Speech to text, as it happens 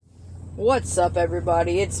What's up,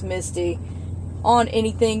 everybody? It's Misty on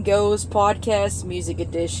Anything Goes Podcast Music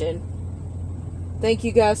Edition. Thank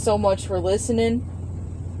you guys so much for listening.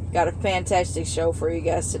 Got a fantastic show for you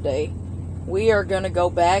guys today. We are going to go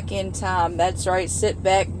back in time. That's right. Sit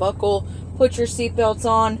back, buckle, put your seatbelts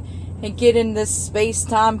on, and get in this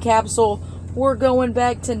space-time capsule. We're going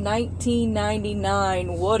back to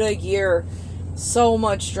 1999. What a year. So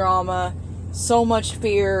much drama, so much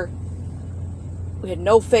fear. We had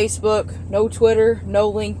no Facebook, no Twitter,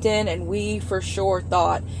 no LinkedIn, and we for sure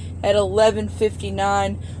thought at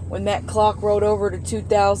 11:59 when that clock rolled over to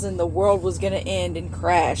 2000 the world was going to end and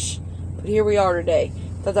crash. But here we are today.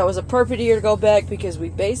 Thought that was a perfect year to go back because we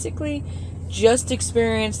basically just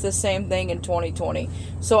experienced the same thing in 2020.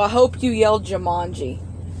 So I hope you yelled Jumanji.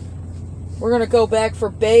 We're going to go back for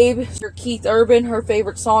Babe. Keith Urban, her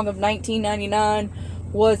favorite song of 1999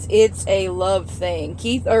 was It's a Love Thing.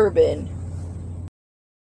 Keith Urban.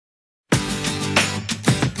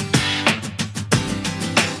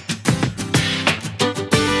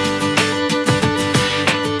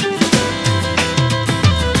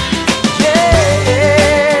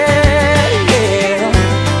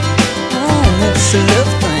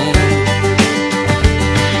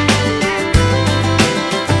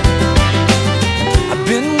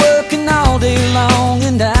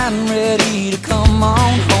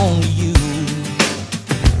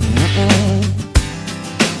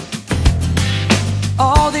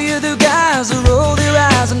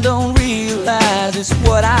 It's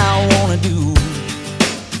what I wanna do.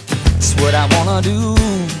 It's what I wanna do.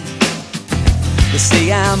 They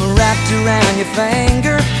say I'm wrapped around your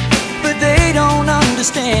finger, but they don't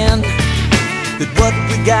understand that what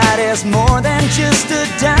we got is more than just a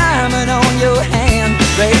diamond on your hand.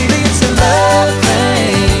 Baby, it's a love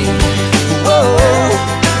thing. Whoa,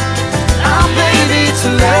 oh baby, it's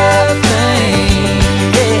a love thing.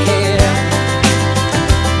 Yeah.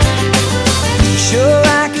 Sure,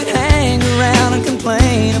 I could hang around and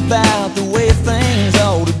complain about the way things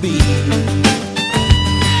ought to be.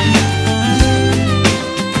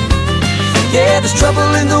 Yeah, there's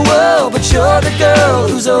trouble in the world, but you're the girl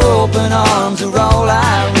whose open arms are all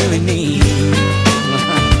I really need.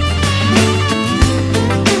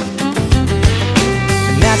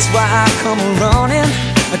 And that's why I come running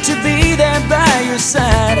to be there by your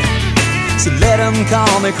side. So let them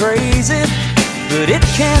call me crazy, but it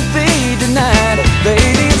can't be denied.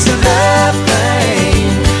 Baby, it's a love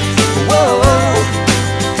thing. Whoa,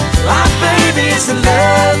 ah, baby, it's a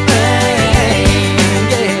love thing.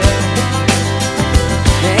 Yeah.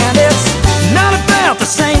 And it's not about the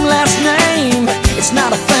same last name. It's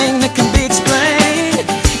not a thing that can be explained.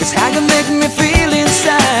 It's how you make me feel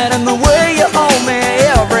inside and the way you hold me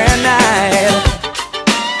every night.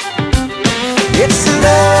 It's a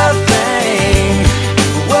love thing.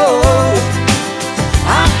 Whoa,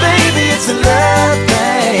 it's a love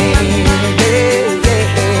thing, yeah,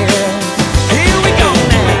 yeah. Here we go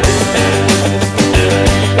now.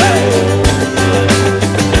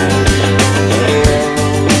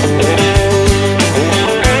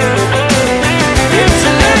 It's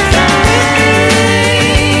a love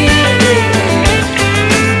thing.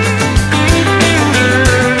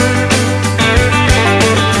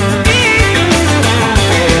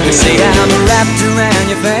 They say I'm wrapped around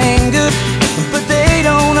your finger, but they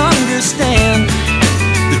don't understand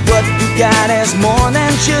that what we got is more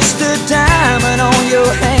than just a diamond on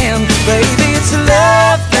your hand. Baby, it's a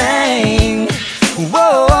love thing.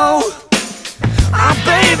 Whoa, ah,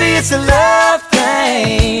 baby, it's a love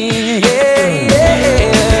thing. Yeah,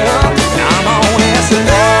 yeah. Come on, it's a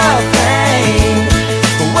love thing.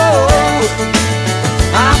 Whoa,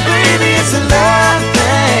 ah, baby, it's a love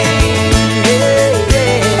thing. Yeah,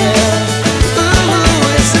 yeah.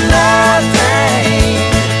 Ooh, it's a love thing.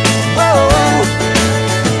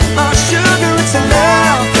 It's a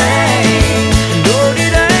love thing. No,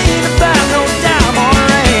 it ain't about no diamond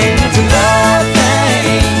ring. It's a love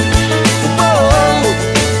thing. Whoa,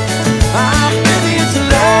 ah, baby, it's a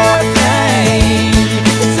love.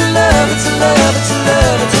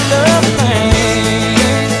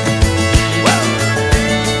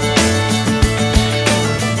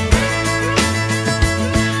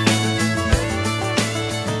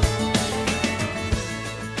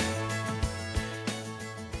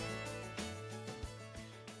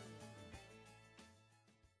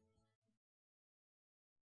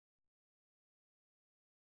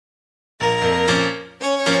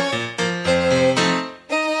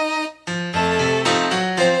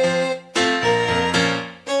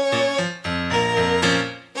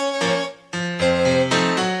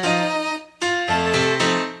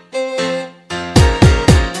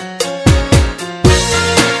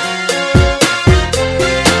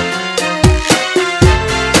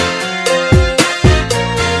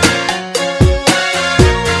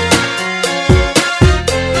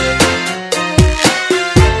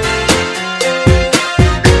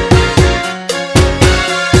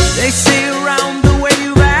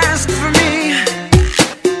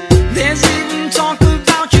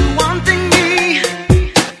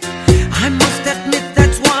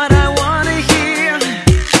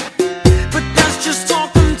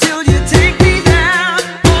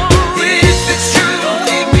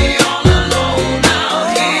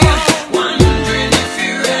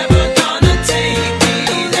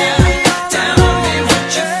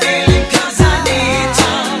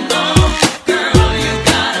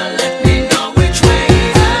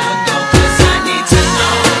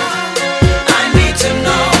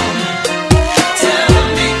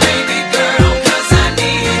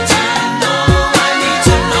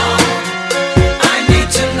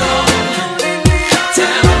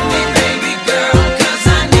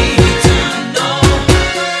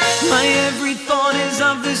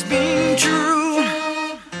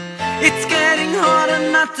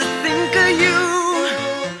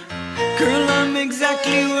 Girl, I'm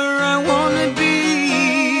exactly where I wanna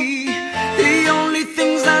be. The only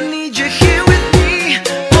things I need you here with me.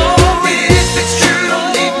 Oh, if it's true,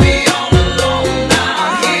 don't leave me all alone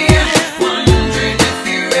out here, wondering if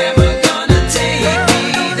you're ever gonna take me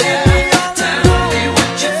there. Tell me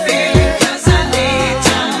what you're feeling, 'cause I need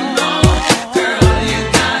to know. Girl, you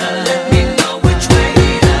gotta let me know which way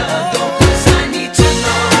to go, 'cause I need to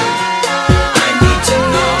know. I need to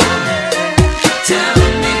know. Tell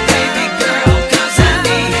me, baby girl, 'cause I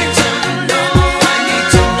need to know. I need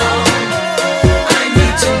to know. I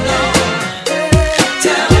need to know.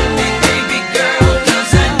 Tell me, baby girl,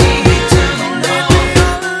 'cause I need to know.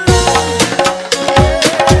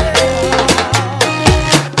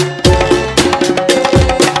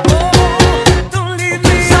 Don't leave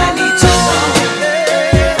me. I need to know.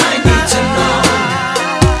 I need to know.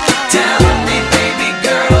 Tell me, baby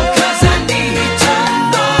girl, 'cause I need to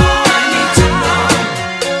know. I need to know.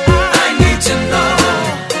 I need to know.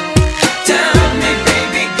 Tell me,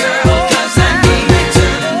 baby girl, 'cause I need to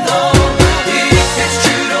know. If it's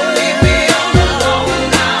true, don't leave me all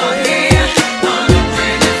alone out here,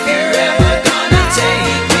 wondering if you're ever gonna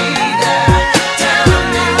take me there. Tell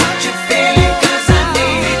me what you're feeling, 'cause I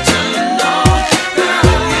need to know.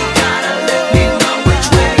 Girl, you gotta let me know which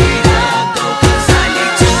way to go, 'cause I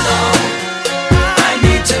need to know. I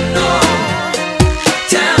need to know.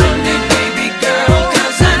 Tell me, baby girl,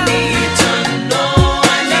 'cause I need to know.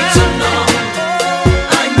 I need to know.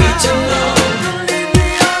 I need to know.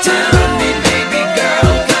 Tell me, baby girl,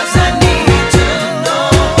 'cause I need to know.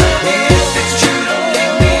 If it's true, don't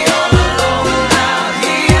leave me all alone out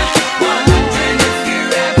here, wondering if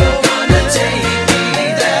you're ever gonna take me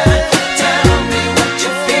there. Tell me what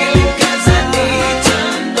you're feeling, 'cause I need to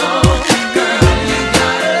know. Girl, you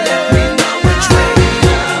gotta let me know which way to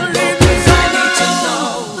go, 'cause I need to know.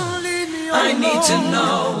 I need to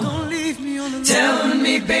know. Tell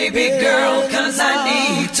me, baby girl, 'cause I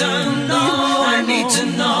need to know. I need to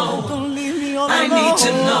know. I need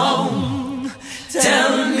to know.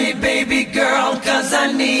 Tell me, baby girl, 'cause I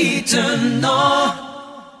need to know.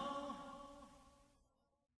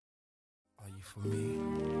 Are you for me?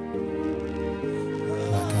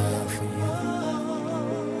 Like I am for you?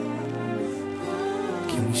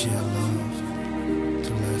 Can we share love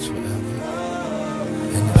to last forever?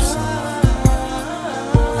 And if so,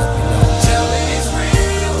 let me know. Tell me it's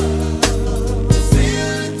real. The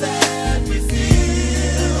feeling that we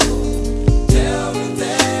feel. Tell me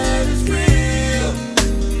that it's real.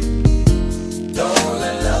 Don't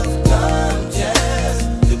let love come just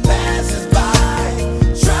to pass us by.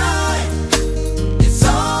 Try. It's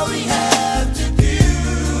all we have to do.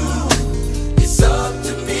 It's up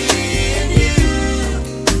to me and you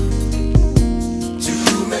to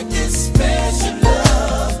make this special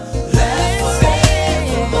love last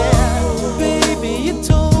forevermore. Baby, you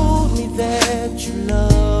told me that you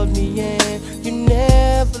love me and you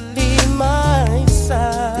never leave my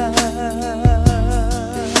side.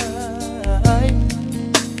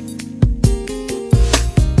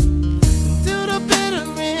 Through the bitter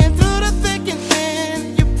and through the thick and thin,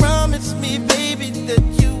 you promised me, baby, that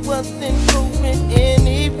you wasn't going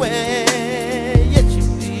anywhere. Yet you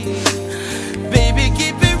did. Baby,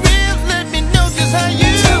 keep it real, let me know just how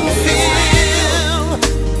you feel.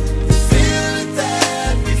 The feeling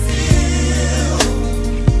that we feel.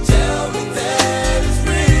 Tell me that it's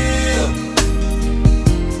real.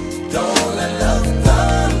 Don't let love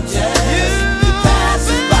come just to pass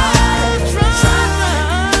us by. Try.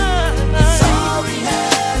 It's all we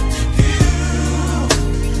have to do.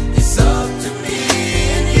 It's up to me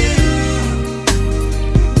and you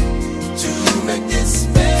to make this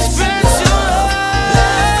special love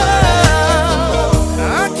forevermore.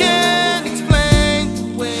 I can't explain the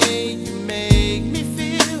way you make me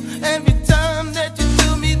feel every time that you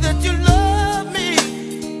tell me that you love me.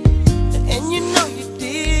 And you know you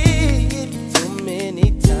did so many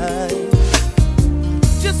times.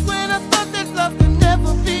 Just when I thought that love could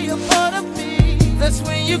never be a part of me, that's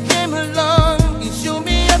when you came along and showed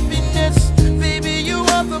me happiness. Baby, you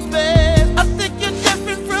are the best. I think you're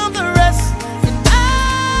different from the rest, and I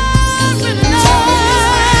really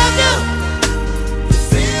love you. The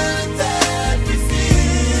feeling that we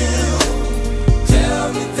feel. Tell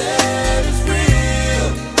me that it's real.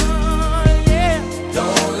 Oh, yeah.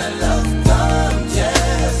 Don't let love come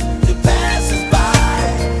just to pass us by.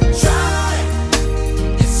 Try.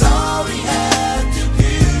 It's all we have to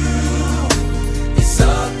do. It's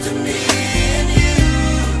up to me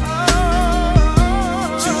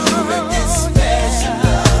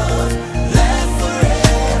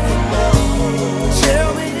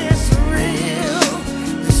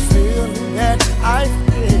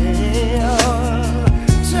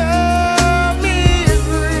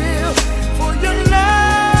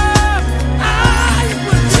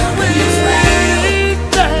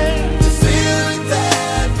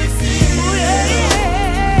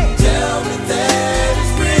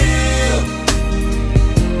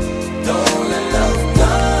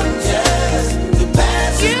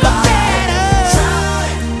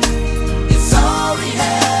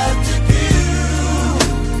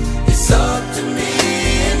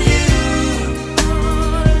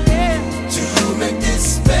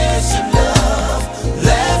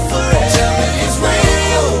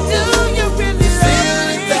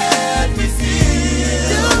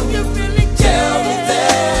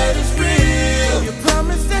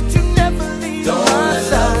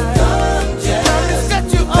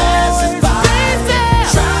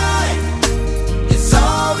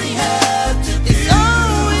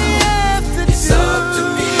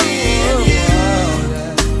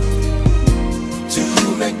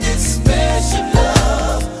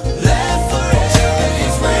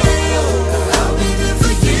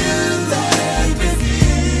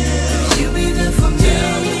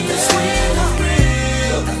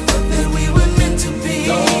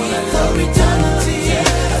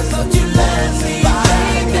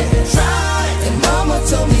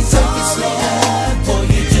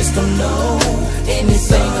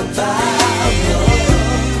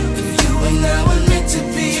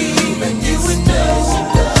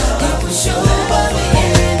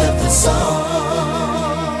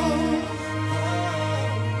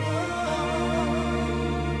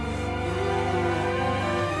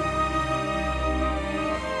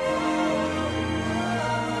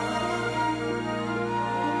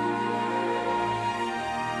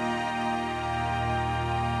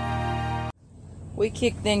We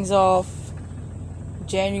kick things off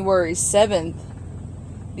January 7th.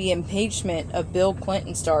 The impeachment of Bill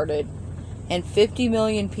Clinton started, and 50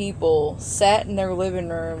 million people sat in their living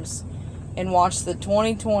rooms and watched the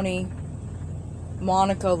 2020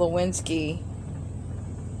 Monica Lewinsky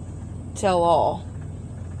tell all.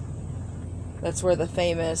 That's where the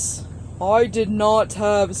famous "I did not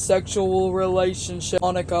have sexual relationship"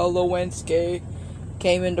 Monica Lewinsky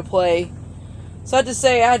came into play. So I had to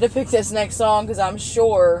say I had to pick this next song because I'm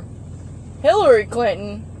sure Hillary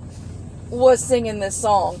Clinton was singing this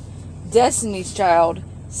song. Destiny's Child,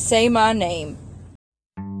 Say My Name.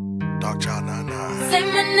 Dark Child 99. Say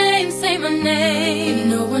my name, say my name. If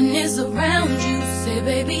no one is around you, say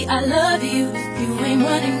baby I love you. If you ain't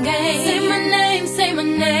running game, say my name, say my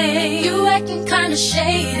name. You acting kinda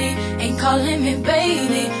shady, ain't calling me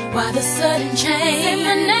baby. Why the sudden change? Say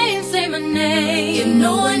my name, say my name. If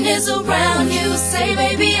no one is around you, say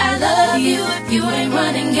baby I love you. If you ain't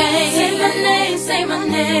running game, say my name, say my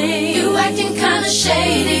name. You acting kinda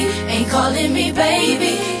shady, ain't calling me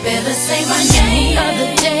baby. Better say my name. The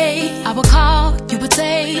other day I would call, you would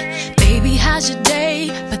say, baby how's your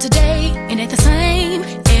day? But today it ain't the same.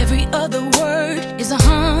 Every other word is a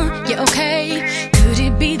yeah okay. Could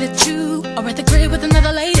it be that you are at the crib with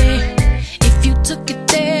another lady? If you took it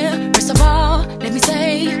there, first of all, let me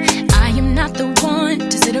say, I am not the one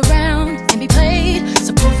to sit around and be played.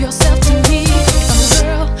 So prove yourself to me. If I'm the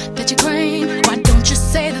girl that you claim, why don't you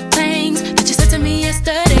say the things that you said to me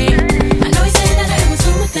yesterday? I know you say that I was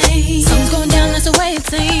doing things. Something's going down, that's the way it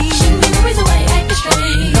seems. Shouldn't be the reason why you're acting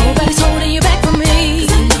strange. Nobody's holding you back from me.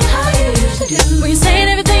 'Cause I know how you used to do. When you're saying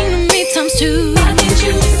everything to me times two. I need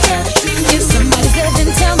you to tell the truth. If somebody's there, then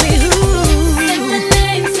tell me who. Say my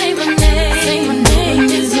name, say my name. Say my name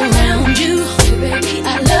is around you. Say baby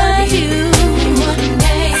I love you.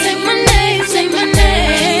 Say my name, say my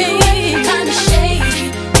name. Kinda shady,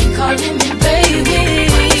 ain't calling me baby.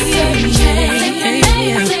 Say my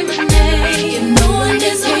name, say my name. If no one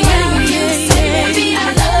is around you, say baby I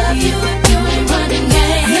love you. If you ain't running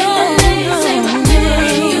game, say my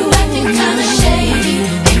name. You acting kinda shady,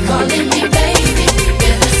 ain't calling me baby.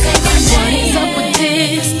 Better say my name. What's up with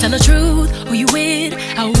this? Tell the truth, who you with?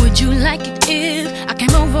 How would you like it if I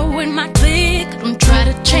came over with my clique? Don't try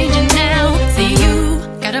to change it now. See you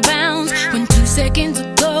gotta bounce when 2 seconds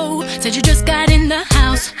ago said you just got in the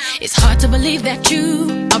house. It's hard to believe that you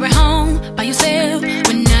are at home by yourself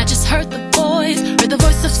when I just heard the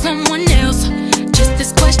voice of someone else. Just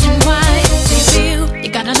this question, why do you feel you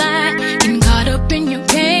gotta lie? Getting caught up in your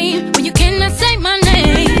game when you cannot say my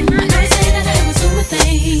name. I know you say that I was doing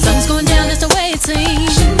things. Something's going down, that's the way it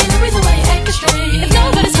seems. Shouldn't be the reason why you're acting strange. If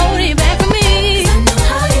nobody's holding you back from me, 'cause I know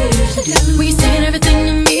how you used to do. When you're saying everything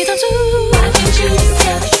to me times two. Why can't you just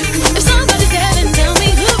tell the truth? If somebody's there, then tell me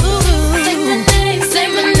who. Say my name, say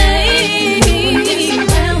my name.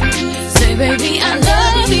 Say baby I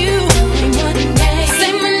love you.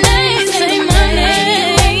 Say my name, say my name.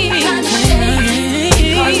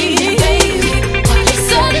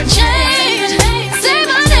 Sudden change. Say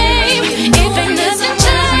my name. If ain't nothing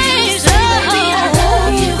changed, baby, say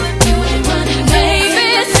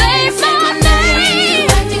my name.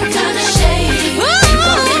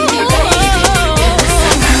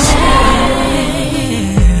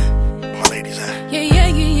 My ladies at? Yeah, yeah,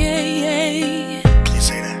 yeah, yeah, yeah. Can you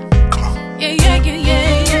say that? Come on. Yeah, yeah, yeah, yeah,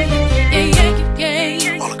 yeah, yeah, yeah,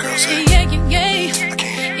 yeah. All the girls say. Yeah, yeah, yeah. I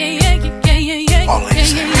can't. Yeah, yeah, yeah, yeah, yeah. All ladies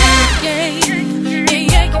say. Yeah, yeah,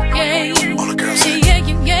 yeah, yeah. All the girls say. Yeah,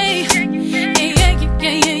 yeah, yeah. Yeah, yeah,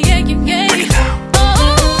 yeah, yeah, yeah. Break it down. Oh.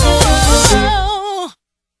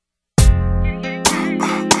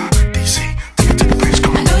 DC, take it to the bridge.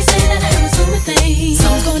 Come I on. know you say that I was doing things.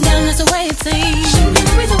 Something's going down, that's the way it seems. Shouldn't be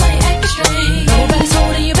the reason why you're acting strange. Nobody's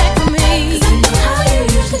holding you back from me. 'Cause I know how you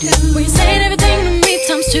used to do. When you're saying everything to me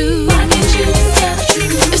times two. Why can't you just tell the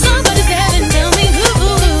truth? If somebody's there, then tell me who.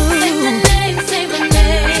 Say my name, say my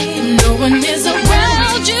name. No one is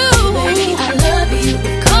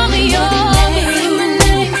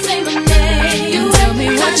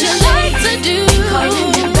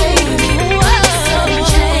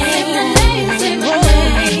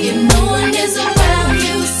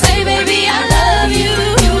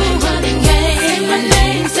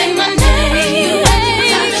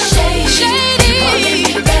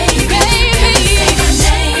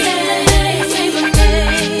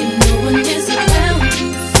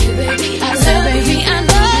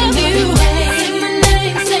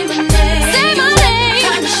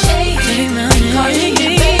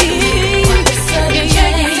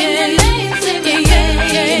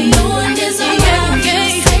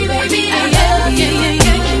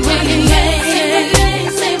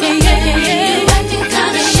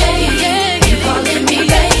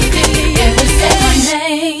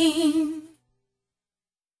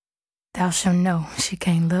thou shalt know she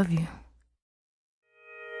can't love you.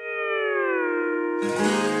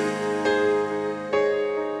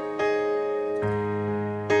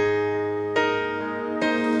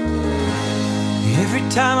 Every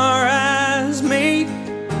time our eyes meet,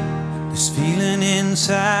 this feeling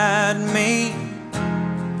inside me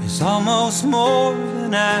is almost more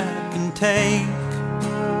than I can take.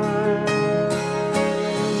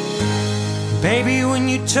 Baby, when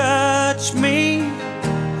you touch me,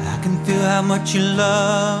 I can feel how much you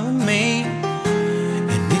love me,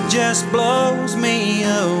 and it just blows me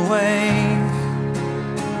away.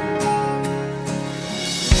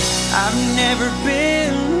 I've never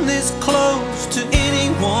been this close to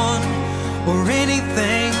anyone or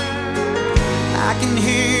anything. I can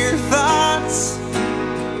hear your thoughts,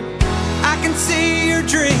 I can see your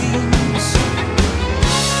dreams.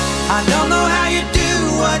 I don't know how you do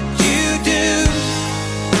what you do.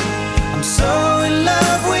 I'm so in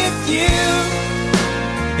love with you.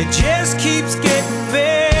 It just keeps getting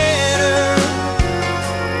better.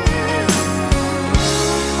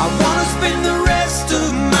 I wanna spend the rest of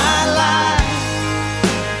my life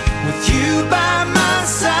with you by my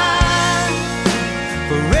side,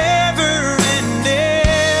 forever and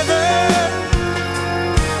ever.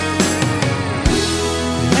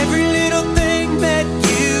 Every little thing that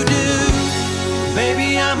you do, baby,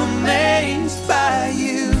 I'm amazed by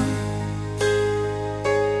you.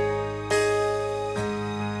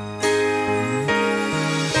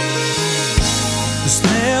 The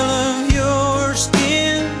smell of your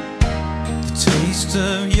skin, the taste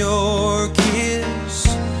of your kiss,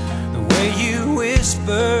 the way you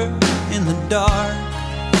whisper in the dark,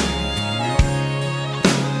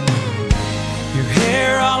 your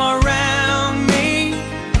hair all around me,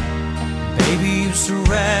 baby, you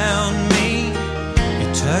surround me, you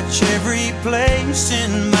touch every place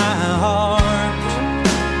in my heart.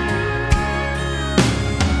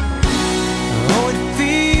 Oh, it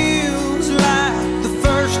feels like the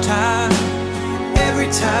first time, every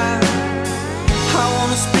time. I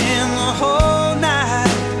wanna spend the whole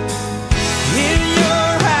night in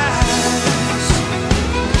your eyes.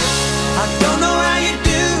 I don't know how you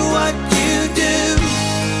do what you do.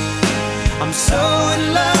 I'm so in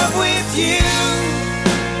love with you.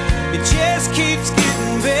 It just keeps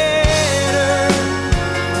getting better.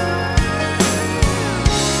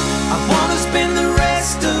 I wanna spend the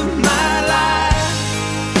rest of my life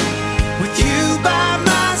with you by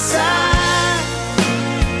my side,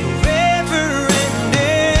 forever and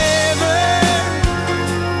ever.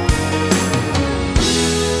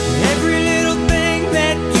 Every little thing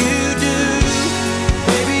that you do,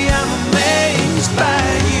 baby, I'm amazed by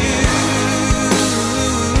you.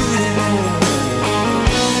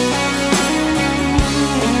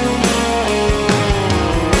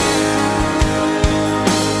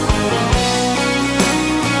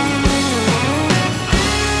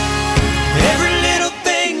 Every little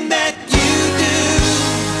thing that you do,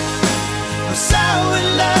 I'm so in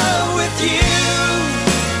love with you.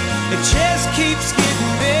 It just keeps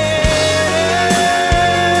getting better.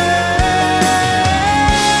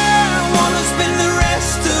 I wanna spend the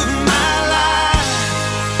rest of my life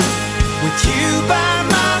with you by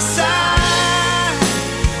my side,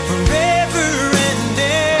 forever and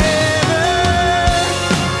ever.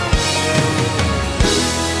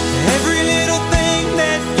 Every little thing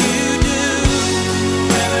that you do,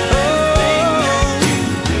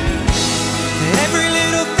 every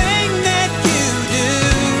little thing that you do,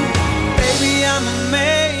 baby, I'm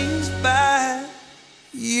amazed by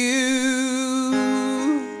you.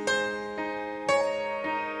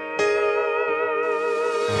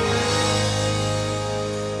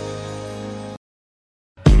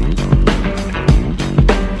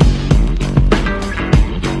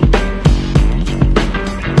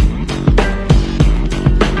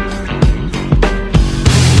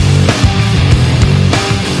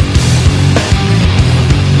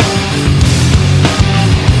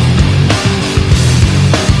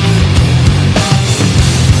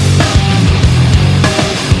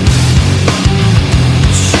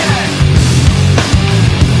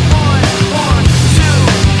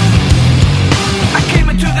 I came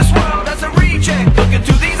into this world as a reject. Look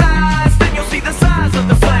into these eyes, then you'll see the size of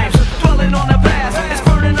the flames. Dwelling on the past, it's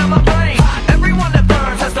burning on my brain. Everyone that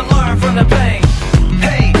burns has to learn from the pain.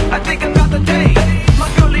 Hey, I think about the day my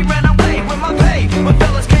girlie ran away with my pay. When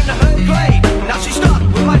fellas came to her play, now she's stuck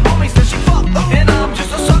with my homies that she fucked. And I'm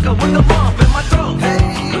just a sucker with a lump in my throat.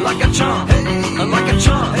 Like a chump, like a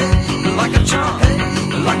chump, like a chump,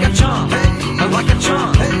 like a chump, like a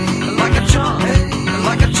chump, like a chump,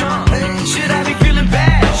 like a chump. Should I be feeling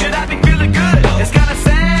bad? Should I be feeling good? It's kinda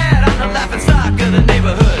sad, I'm the laughing stock of the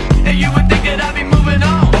neighborhood. And you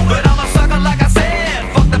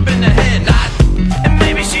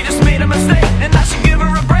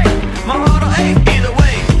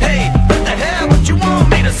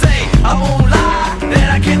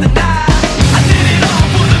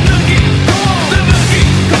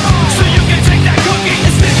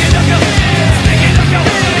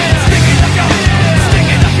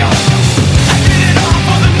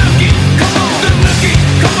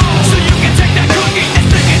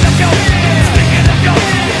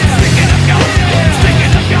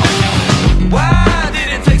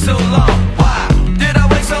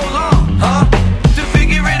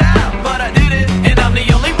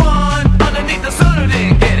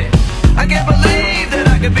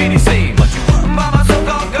BDC. But you weren't by my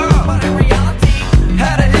so-called girl. But in reality,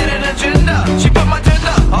 had a hidden agenda. She put my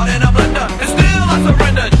tender heart in a blender, and still I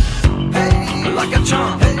surrendered. Like a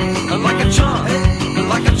chump, like a chump,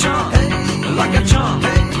 like a chump, like a chump,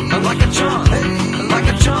 like a chump, like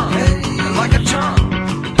a chump, like a chump.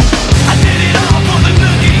 I did it all for the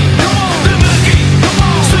nookie, come on, the nookie, come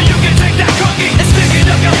on. So you can take that cookie and stick it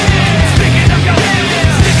up your head, stick it up your head,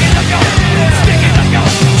 stick it up your head, stick it up your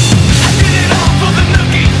head. I did it all for the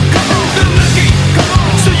nookie, come on, the nookie, come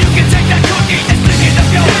on. So you can take that cookie and stick it up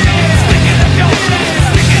your head, stick it up your head,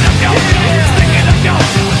 stick it up your head, stick it up your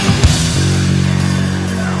head.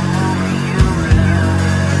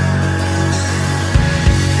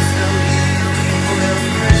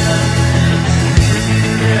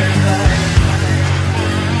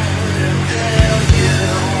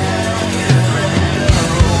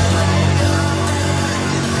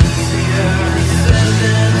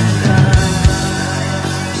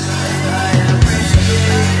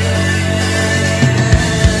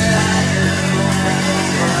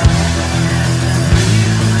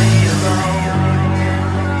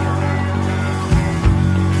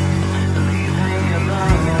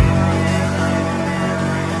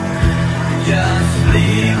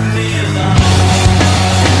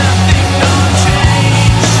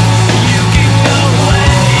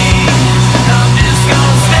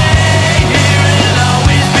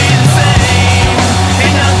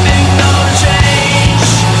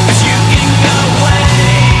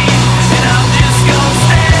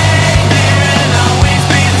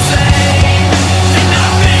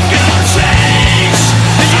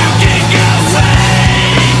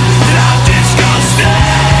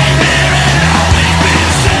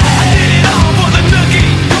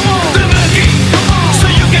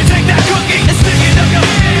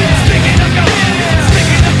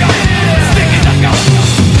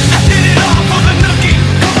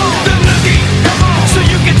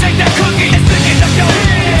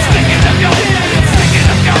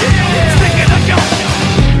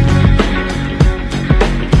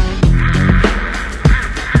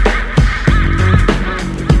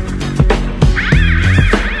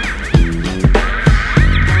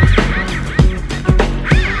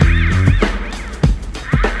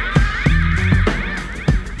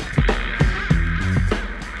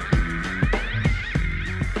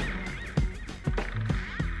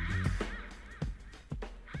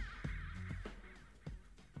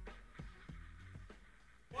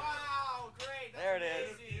 There it is.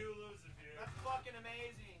 That's fucking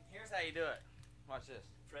amazing. Here's how you do it. Watch this.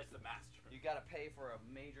 Fred's the master. You gotta pay for a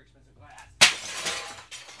major expensive glass.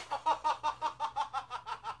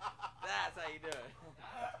 That's how you do it.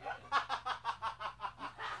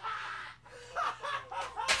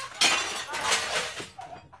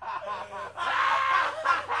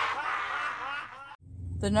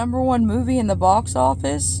 The number one movie in the box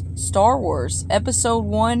office, Star Wars, Episode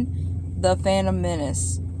 1, The Phantom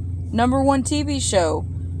Menace. Number one TV show,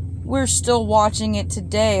 we're still watching it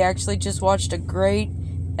today. Actually just watched a great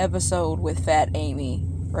episode with Fat Amy,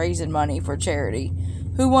 raising money for charity.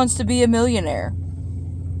 Who Wants to Be a Millionaire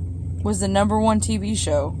was the number one TV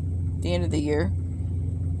show at the end of the year.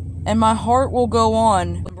 And My Heart Will Go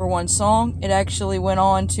On, number one song. It actually went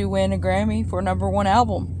on to win a Grammy for number one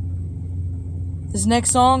album. This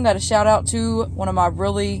next song, got a shout out to one of my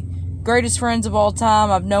really greatest friends of all time.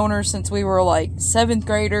 I've known her since we were like 7th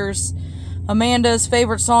graders. Amanda's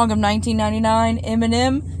favorite song of 1999,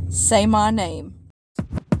 Eminem, Say My Name.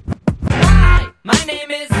 Hi, my name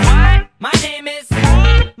is what? My name is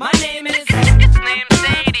my name is it's named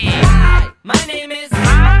Sadie. Hi, my name is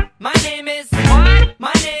my name is what?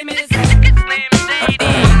 My name is it's named Sadie.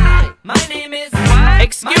 Hi, my name is what?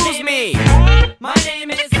 Excuse me. My name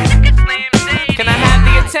is it's named Sadie. Can I have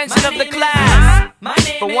the attention of the class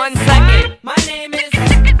for 1 second? My name is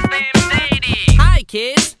it's named Sadie. Hi,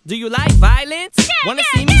 kids. Do you like violence? Wanna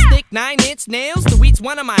see me stick 9-inch nails to each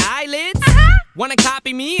one of my eyelids? Wanna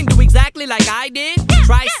copy me and do exactly like I did?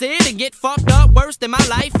 Try sit and get fucked up worse than my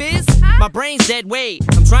life is? My brain's dead weight.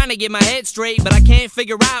 I'm trying to get my head straight, but I can't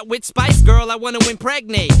figure out which Spice Girl I wanna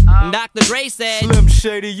impregnate. And Dr. Dre said, Slim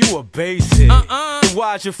Shady, you a basehead. Then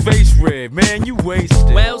why's your face red? Man, you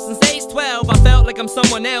wasted. well, since age 12, I felt like I'm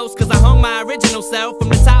someone else, cause I hung my original self from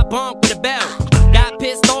the top bunk with a belt. Got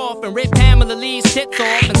pissed off and ripped Pamela Lee's tits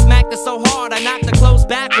off and smacked her so hard I knocked her clothes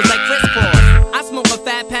backwards like crisscross. I smoke a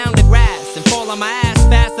fat pound of grass and fall on my ass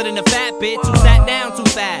faster than a fat bitch who sat down too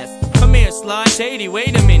fast. Come here, slut. Shady,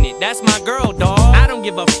 wait a minute, that's my girl, dawg. I don't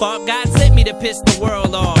give a fuck, God sent me to piss the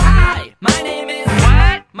world off. Hi, my name is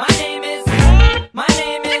what? My name is my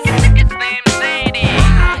name is it's named Sadie.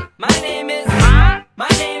 Hi, my name is my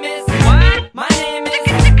name is what? My name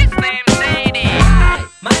is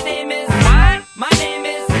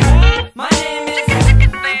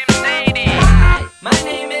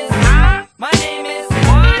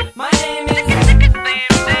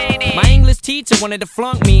wanted to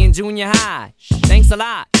flunk me in junior high. Thanks a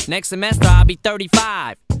lot. Next semester I'll be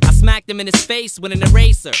 35. I smacked him in his face with an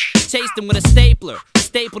eraser. Chased him with a stapler.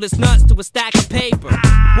 Stapled his nuts to a stack of paper.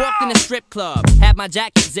 Walked in a strip club, had my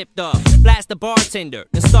jacket zipped up. Flashed the bartender,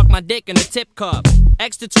 then stuck my dick in a tip cup.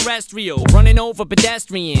 Extraterrestrial, running over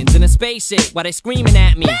pedestrians in a spaceship while they screaming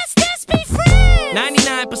at me. Let's just be friends!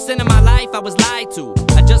 99% of my life I was lied to.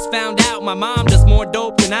 I just found out my mom does more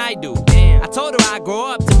dope than I do. Damn. I told her I'd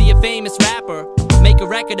grow up to be a famous rapper. Make a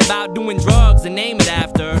record about doing drugs and name it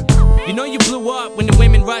after. You know you blew up when the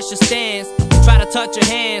women rush your stands. Try to touch your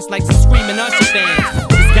hands like some screaming Usher fans.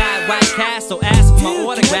 This guy at White Castle asked for my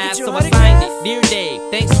autograph, so I signed it. Dear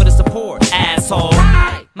Dave, thanks for the support, asshole.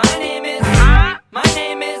 Hi, my name is my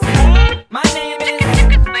name is my name is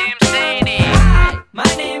Slim Shady. Hi, my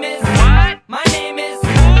name is my name is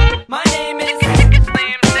my name is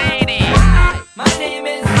Slim Shady. Hi, my name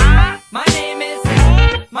is my name is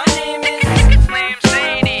my name is Slim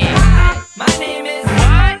Shady. Hi, my name is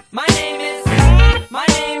my name is my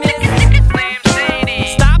name is Slim Shady.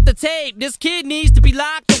 Stop the tape, this kid needs to be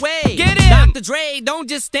locked away. Get him! Dr. Dre, don't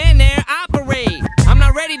just stand there, operate. I'm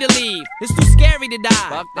not ready to leave, it's too scary to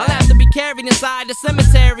die. I'll have to be carried inside the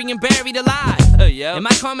cemetery and buried alive. Am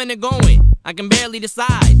I coming or going? I can barely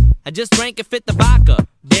decide. I just drank a fifth of vodka.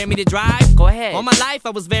 Dare me to drive? Go ahead. All my life I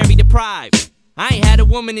was very deprived. I ain't had a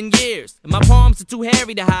woman in years, and my palms are too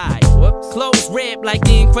hairy to hide. Whoops. Clothes ripped like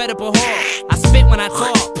the Incredible Hulk. I spit when I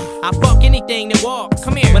talk, I fuck anything that walks.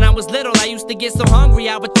 Come here. When I was little, I used to get so hungry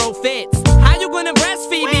I would throw fits. How you gonna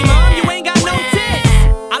breastfeed me, mom? You ain't got no tits.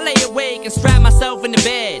 I lay awake and strap myself in the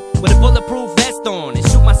bed with a bulletproof vest on and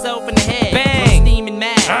shoot myself in the head. Bang! Steaming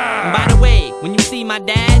mad. And by the way, when you see my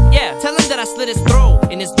dad, tell him that I slit his throat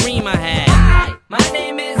in this dream I had. Hi, my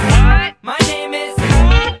name is my name is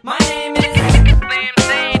my name is Slim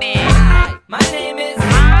Shady. Hi, my name is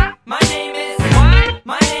my name is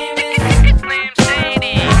my name is Slim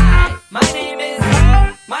Shady. Hi, my name is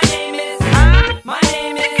my name is my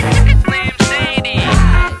name is Slim Shady.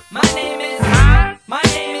 Hi, my name is my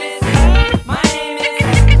name is my name is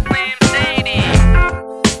Slim Shady.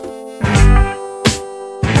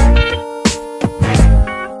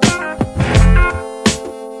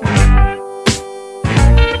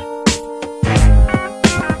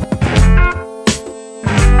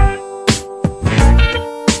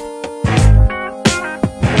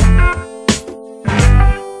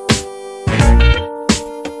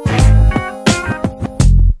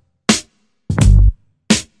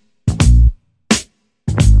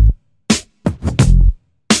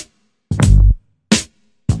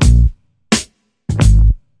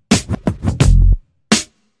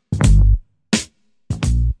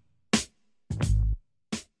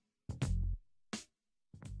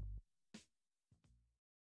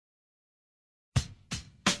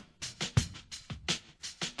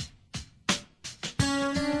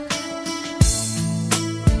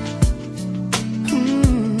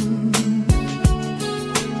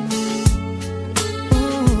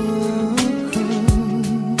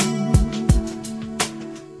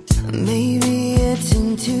 Maybe it's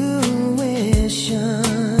intuition,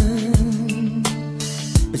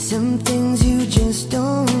 but some things you just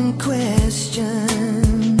don't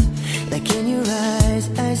question. Like in your eyes,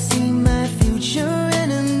 I see my future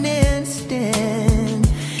in an instant,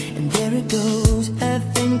 and there it goes. I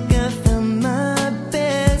think I found my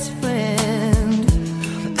best friend.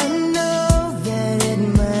 I know that it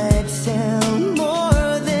might sound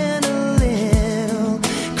more than a little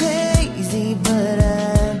crazy, but I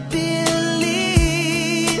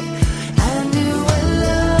knew I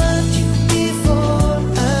loved you before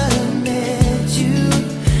I met you.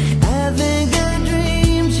 I think I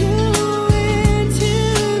dreamed you into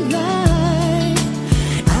life.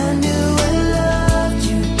 I knew I loved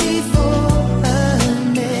you before I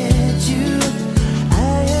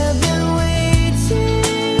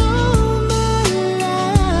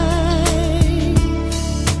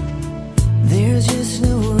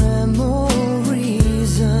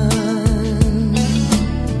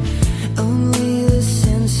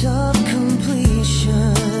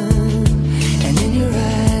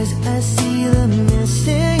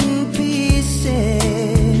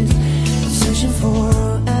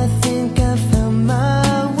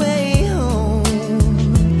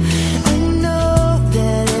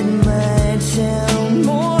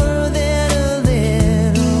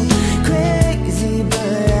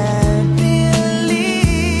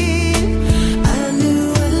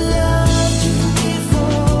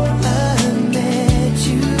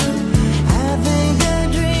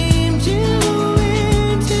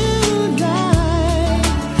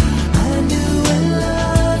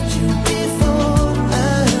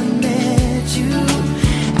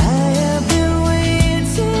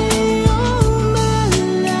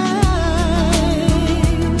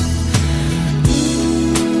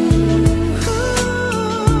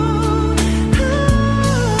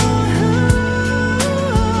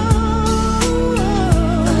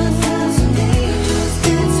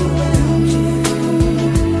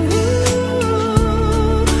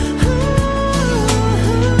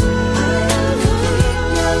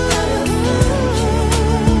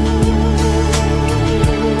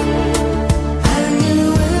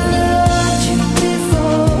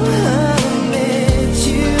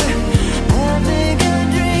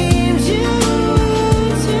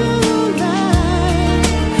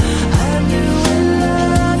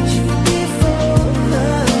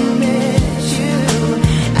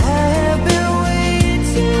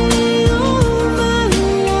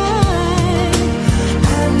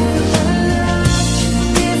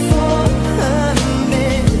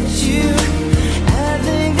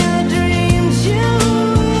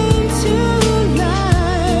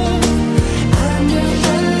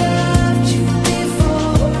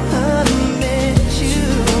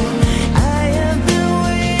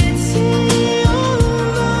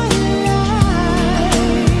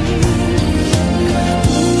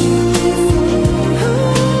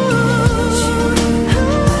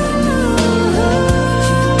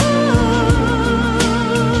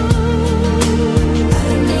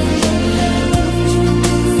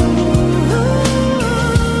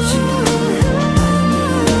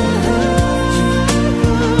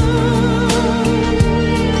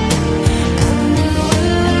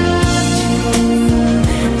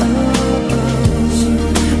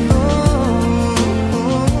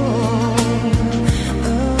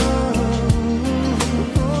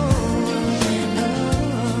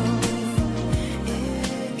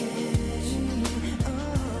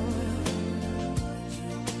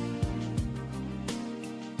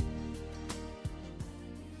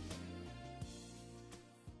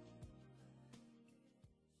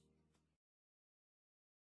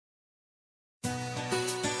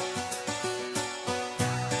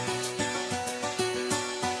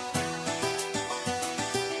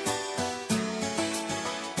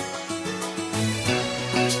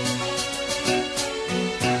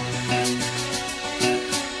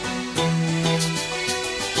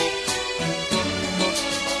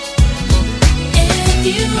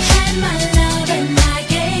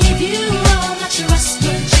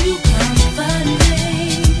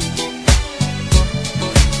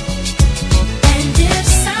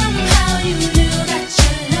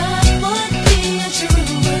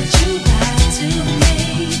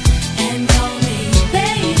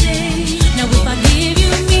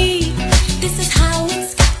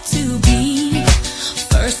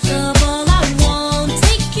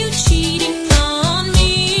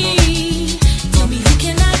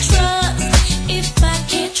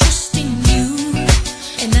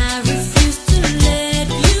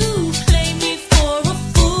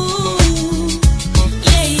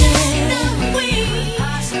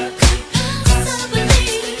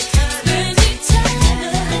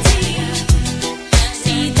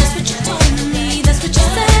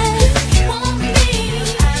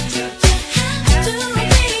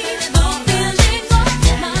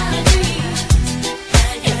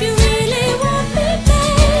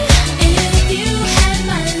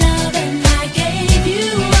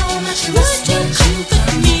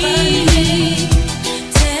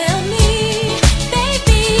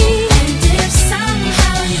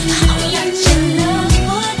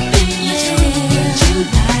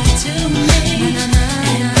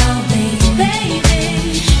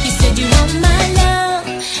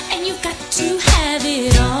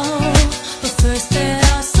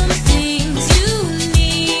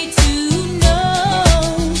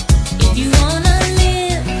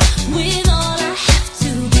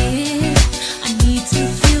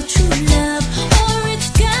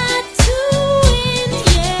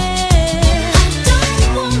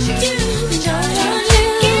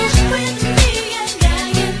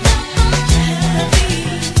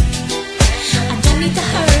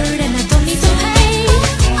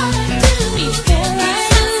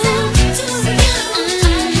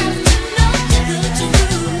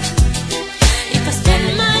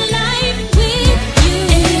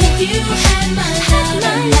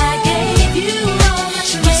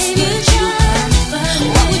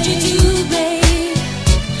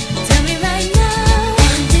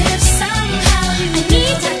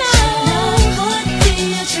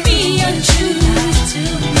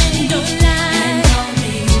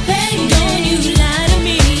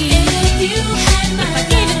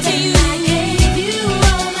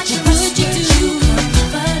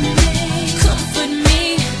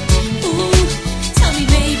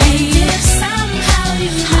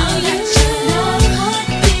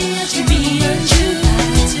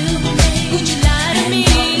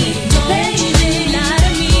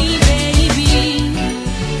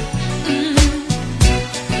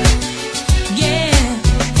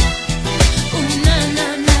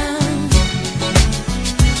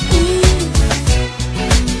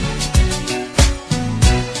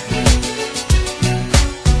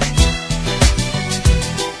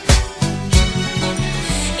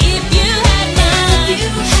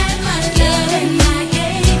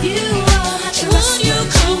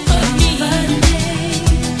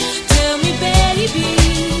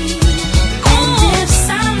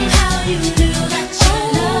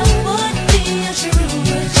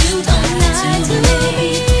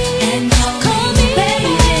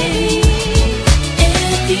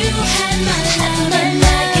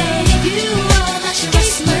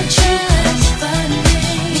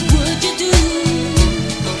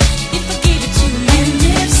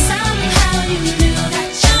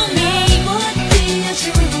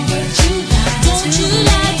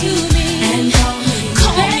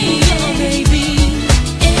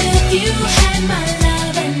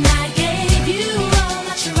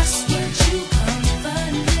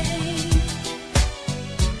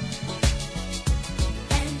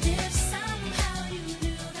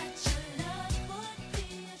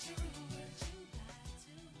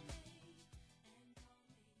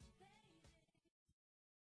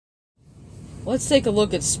let's take a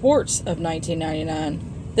look at sports of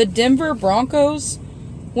 1999. The Denver Broncos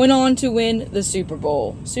went on to win the Super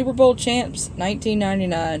Bowl. Super Bowl champs,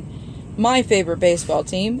 1999. My favorite baseball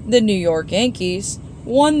team, the New York Yankees,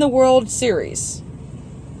 won the World Series.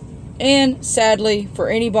 And sadly, for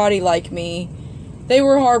anybody like me, they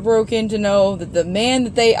were heartbroken to know that the man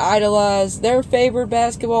that they idolized, their favorite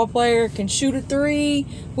basketball player, can shoot a three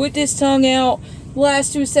with his tongue out.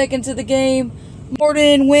 Last 2 seconds of the game,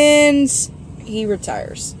 Jordan wins. He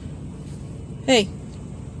retires. Hey,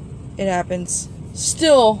 it happens.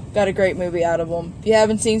 Still got a great movie out of them. If you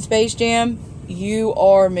haven't seen Space Jam, you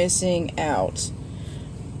are missing out.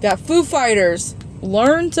 Got Foo Fighters,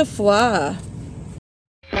 Learn to Fly.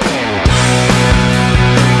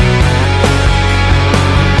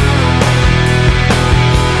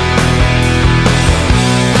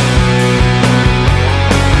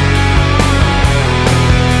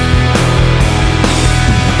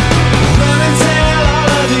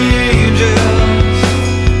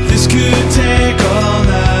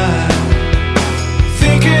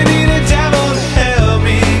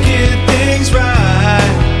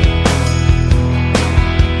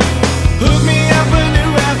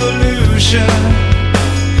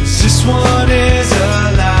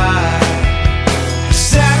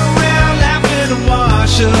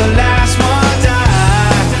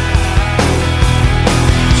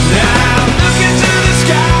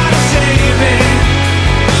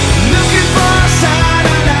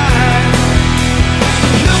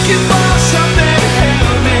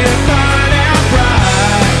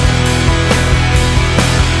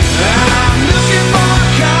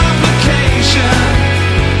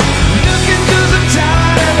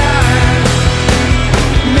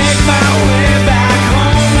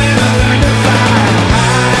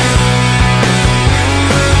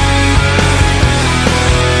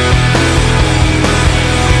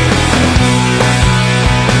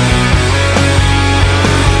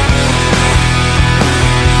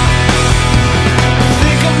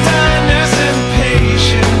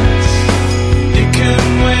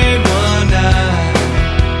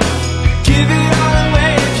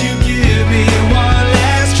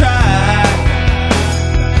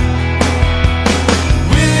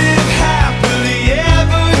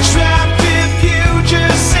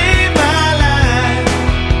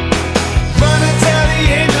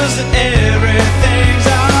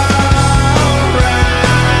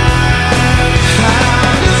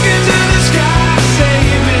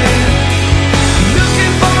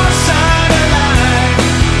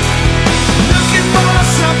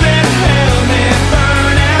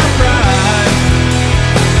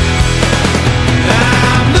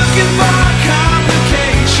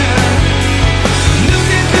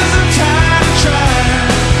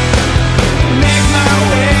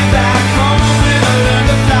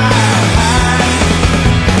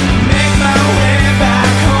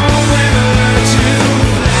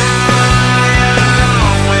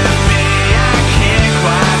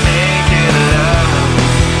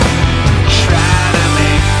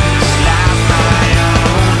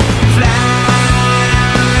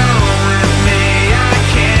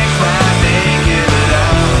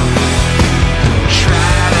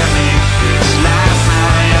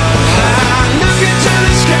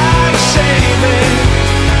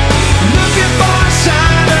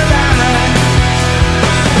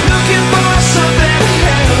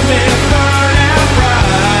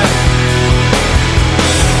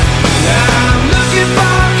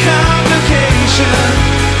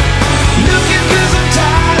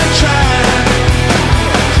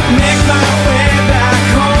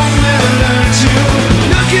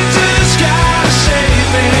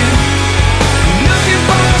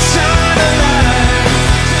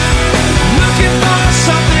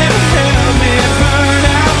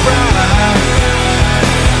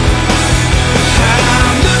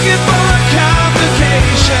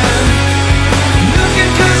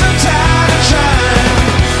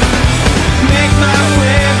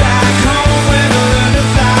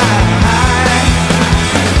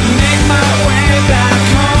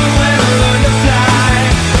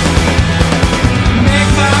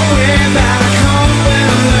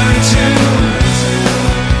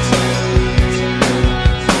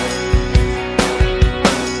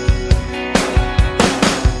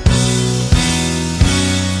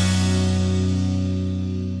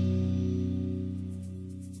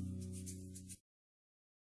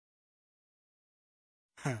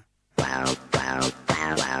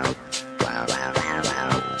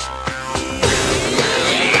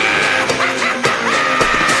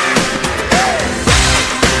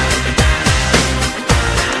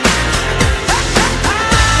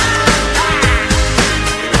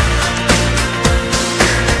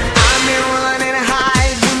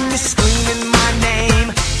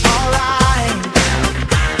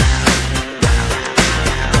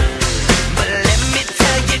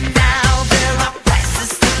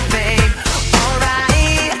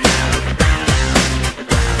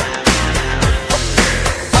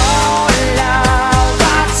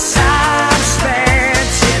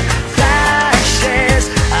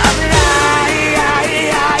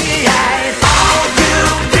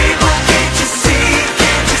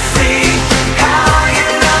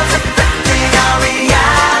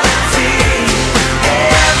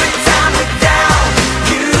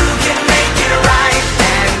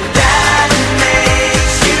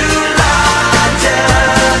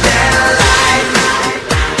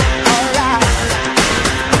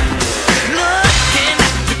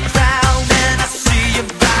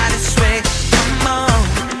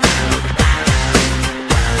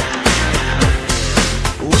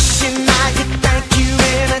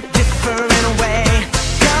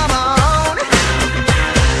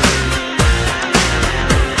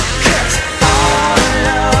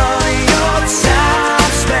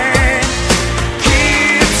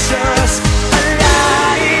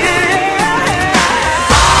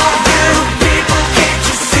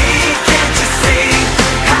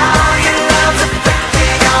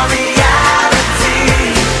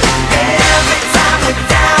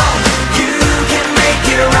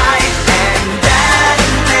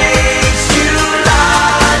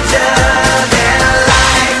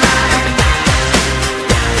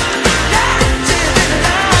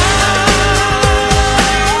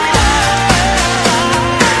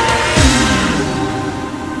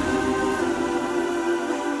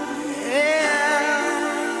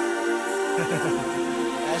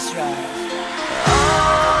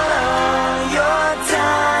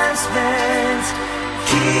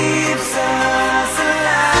 keeps us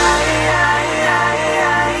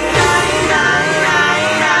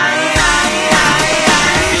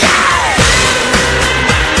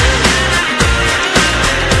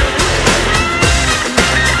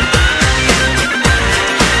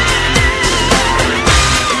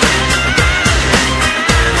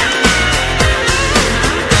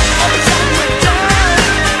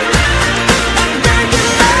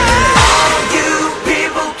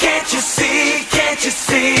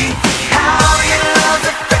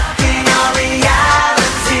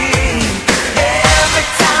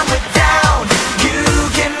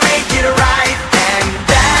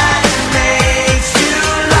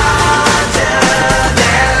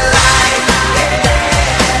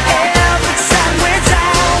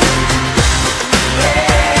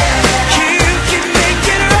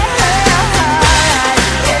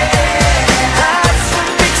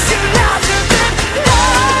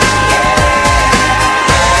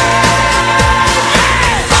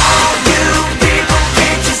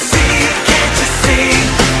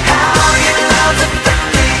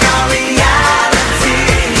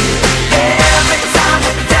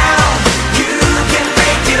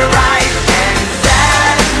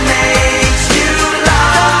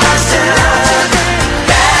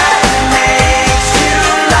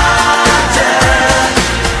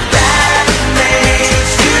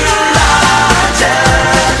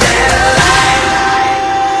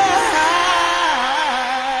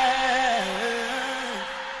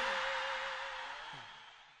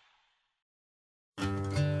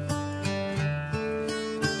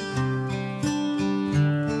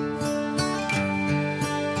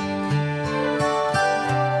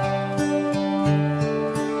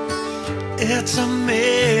It's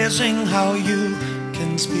amazing how you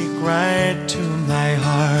can speak right to my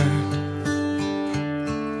heart.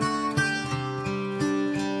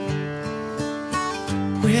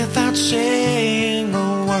 Without saying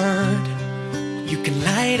a word, you can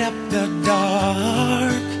light up the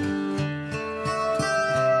dark.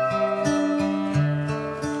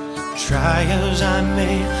 Try as I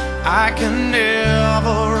may, I can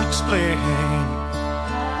never explain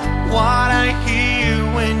what I hear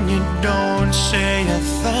when you don't say a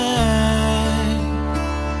thing.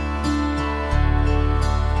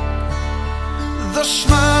 The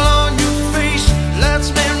smile on your face lets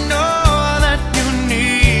me know that you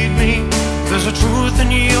need me. There's a truth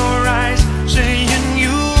in your eyes saying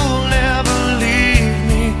you'll never leave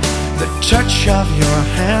me. The touch of your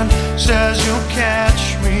hand says you'll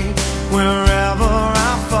catch me wherever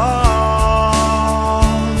I fall.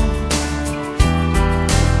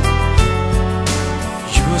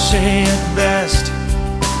 Say it best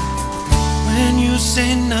when you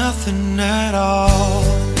say nothing at all.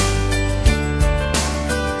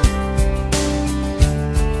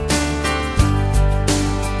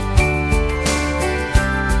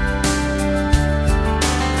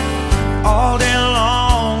 All day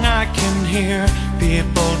long I can hear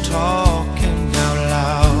people talking out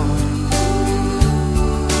loud.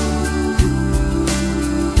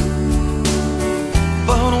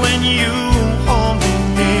 But when you hold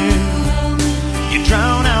me, you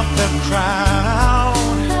drown out the crowd.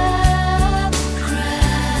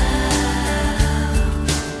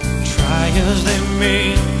 Try as they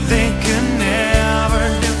may, they can never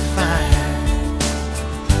define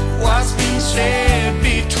what's being said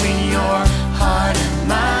between your heart and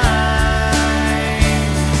mine.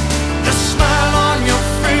 The smile on your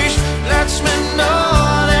face lets me know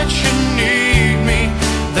that you need me.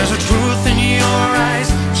 There's a truth in your eyes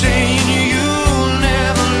saying you'll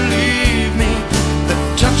never leave me. The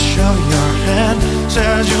touch of your hand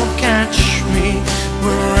says you'll catch me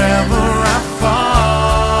wherever I fall.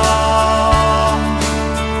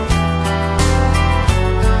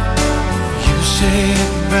 You say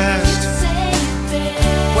it best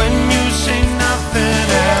when you say nothing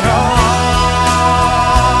at all.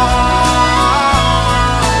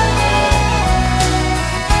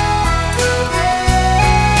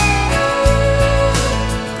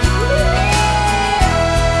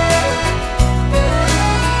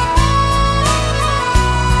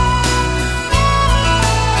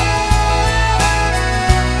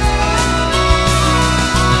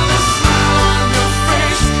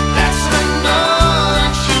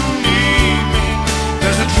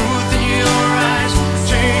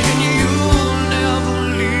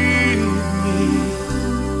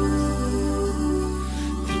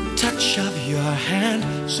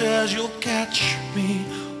 Says you'll catch me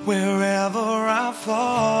wherever I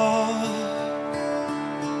fall.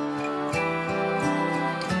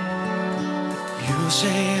 You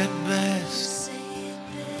say it best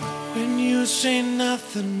when you say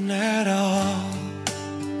nothing at all.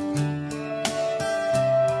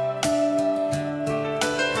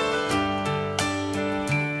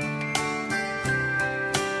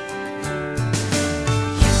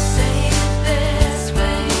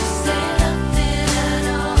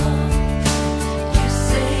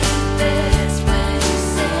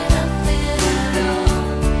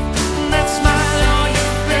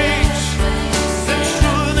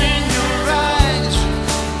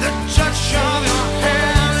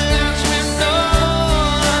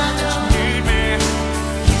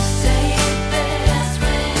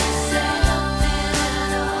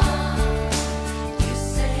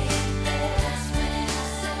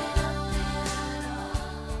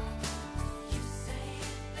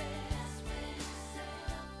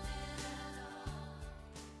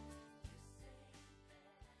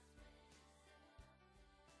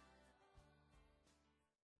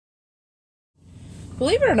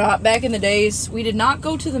 Believe it or not, back in the days, we did not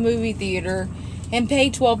go to the movie theater and pay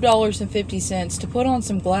 $12.50 to put on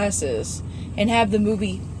some glasses and have the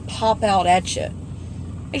movie pop out at you.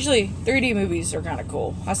 Actually, 3D movies are kind of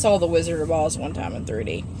cool. I saw The Wizard of Oz one time in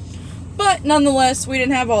 3D. But nonetheless, we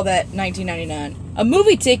didn't have all that in 1999. A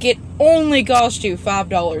movie ticket only cost you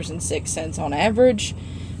 $5.06 on average.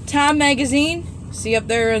 Time magazine, see up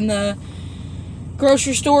there in the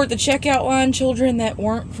grocery store at the checkout line, children that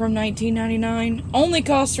weren't from 1999, only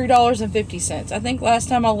cost $3.50. I think last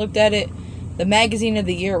time I looked at it, the magazine of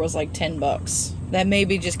the year was like $10. That may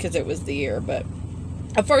be just because it was the year, but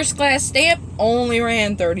a first class stamp only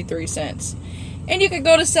ran 33 cents. And you could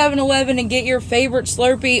go to 7-Eleven and get your favorite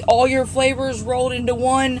Slurpee, all your flavors rolled into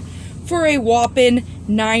one, for a whopping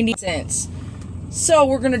 90 cents. So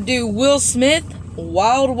we're going to do Will Smith,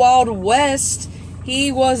 Wild Wild West.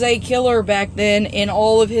 He was a killer back then in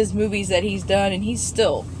all of his movies that he's done, and he's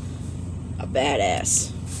still a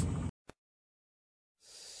badass.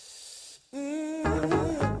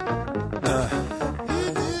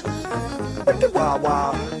 Wicked wild,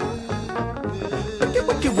 wild.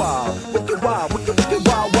 Wicked wild, wicked wild, wicked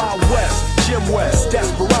wild, wild west. Jim West,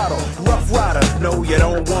 Desperado, Rough Rider. No, you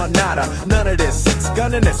don't want nada. None of this. Six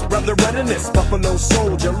gunning this, brother running this. Buffalo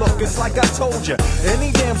Soldier. Look, it's like I told you.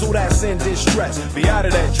 Any damsel that's in distress, be out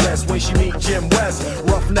of that dress when she meet Jim West.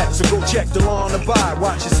 Roughneck, so go check the law on the buy.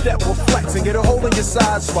 Watch your step will flex and get a hole in your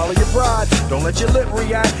side. Swallow your pride. Don't let your lip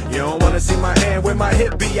react. You don't want to see my hand where my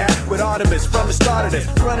hip be at. With Artemis from the start of this,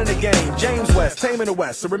 running the game. James West, taming the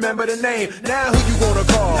West. So remember the name. Now who you gonna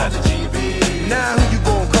call? Not the GB. Now who you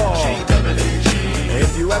gonna call?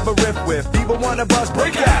 If you ever riff with people wanna bust,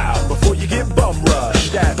 break out before you get bum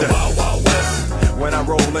rushed at the Wild Wild West. When I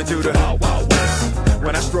roll into the Wild Wild West.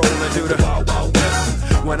 When I stroll into the Wild Wild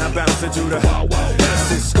West. When I bounce into the Wild Wild West.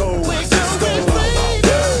 Cisco, Cisco.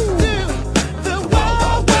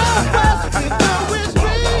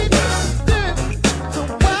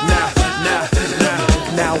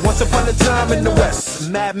 Once upon a time in the West,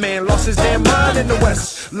 madman lost his damn mind in the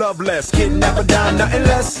West. Loveless, kidnapper down, nothing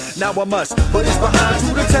less. Now I must put his behind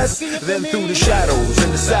through the test. Then through the shadows,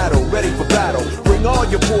 in the saddle, ready for battle. Bring all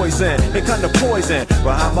your poison, here come the poison.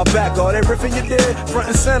 Behind my back, all that riffing you did, front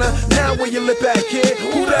and center. Now where your lip at, kid?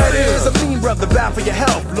 Who that is? A mean brother, bound for your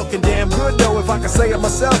health. Looking damn good though, if I can say it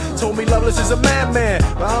myself. Told me Loveless is a madman,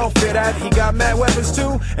 but I don't fear that. He got mad weapons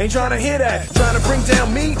too, ain't trying to hear that. Trying to bring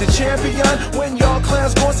down me, the champion. When y'all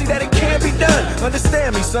clowns gon' see that it can't be done.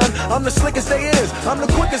 Understand me, son, I'm the slickest they is. I'm the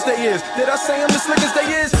quickest they is. Did I say I'm the slickest they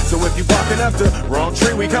is? So if you barking up the wrong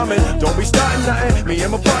tree, we coming. Don't be starting nothing. Me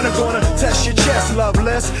and my partner gonna test your chest,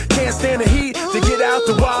 Loveless. Can't stand the heat to get out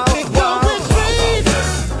the wild, wild, wild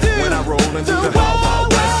west. When I roll into the wild,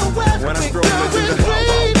 wild west. When I stroll into the wild,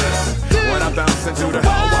 wild west. When I bounce into the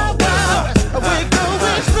wild, wild west. We're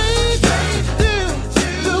going straight to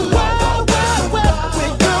the wild, wild west.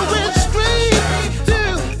 We're going straight to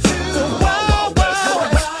the wild, wild west.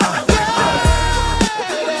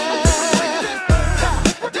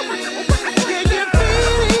 Can you feel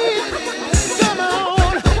it? Come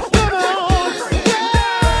on, come on, yeah.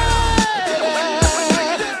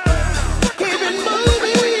 Keep it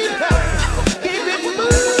moving, keep it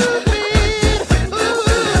moving.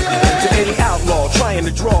 To any outlaw trying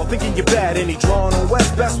to draw, thinking you're bad, any drawing on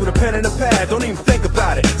West best with a pen and a pad. Don't even think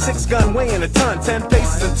about it. 6 gun weighing a ton, 10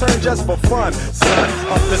 paces and turn just for fun. Sun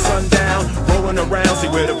up to sundown, rolling around, see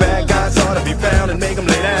where the bad guys are to be found and make them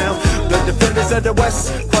lay down. The defenders of the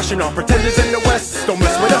West, crushing on pretenders in the West. Don't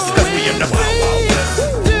mess with us, cause we in the Wild Wild West.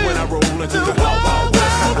 When I roll into the Wild Wild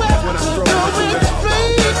West. When I stroll into the Wild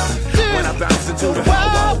Wild West. When I bounce into the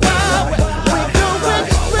Wild Wild West.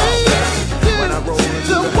 When I roll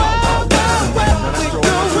into the Wild Wild West. When I stroll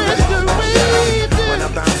into the Wild Wild West. When I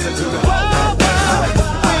bounce into the Wild Wild West.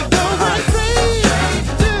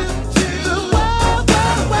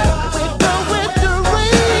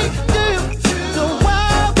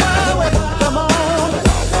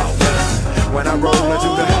 When I roll into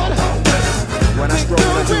the, when I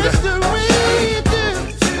stroll into the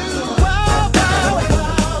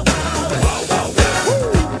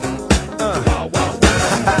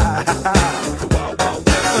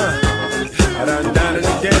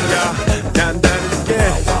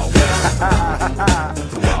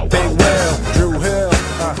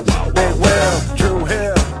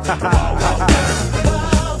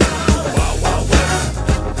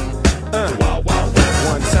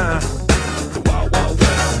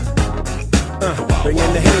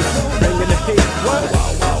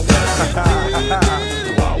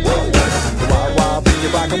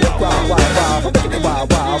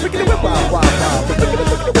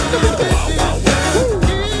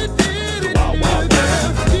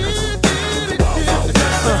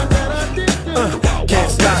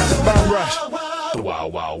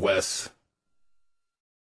West.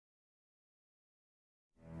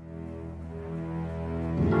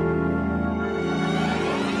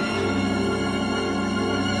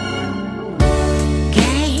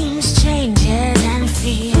 Games, changes, and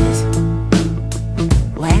fears.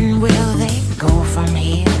 When will they go from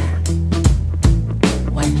here?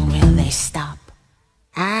 When will they stop?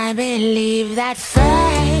 I believe that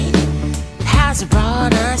fate has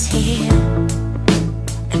brought us here,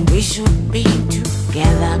 and we should be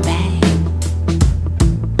together, babe,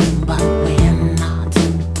 but we're not.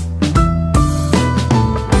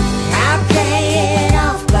 I play it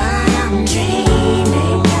off, but I'm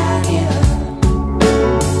dreaming of you,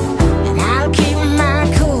 and I'll keep my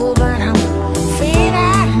cool, but I'm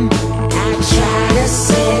feeling. I try to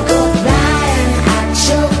say goodbye and I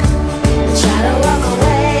choke, I try to walk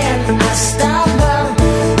away and I stumble,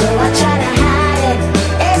 though I try to hide it,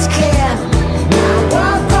 it's clear. My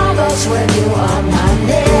world crumbles when you are not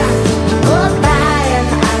near. Goodbye and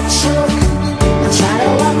I choke, I try to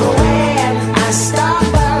walk away and I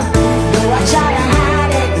stumble, though I try to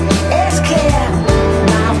hide it, it's clear.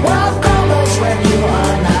 My world crumbles when you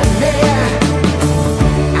are not near.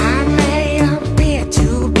 I may appear to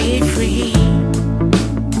be free,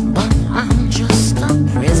 but I'm just a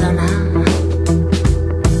prisoner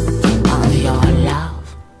of your love.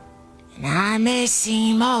 And I may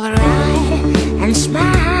seem alright and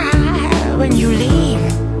smile when you leave,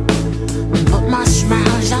 but my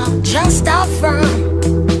smiles are just a front,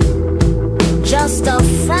 just a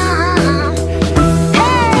front.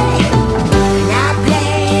 Hey, and I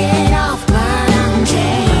play it off, but I'm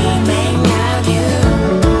dreaming of you,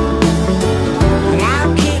 and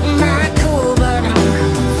I'll keep my cool, but I'm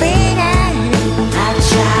feeling. I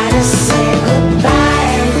try to say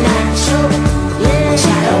goodbye and I choke, yeah,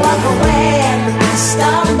 try to walk away and I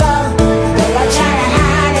stumble, though I try to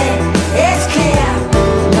hide it, it's clear.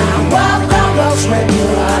 My world crumbles when you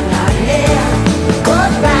are not near.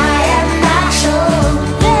 Goodbye and I choke,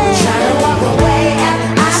 try to walk away and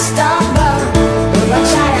I stumble, though I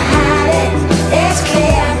try to hide it, it's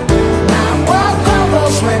clear. My world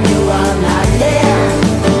crumbles when you are not near.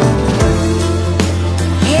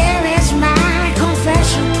 Here is my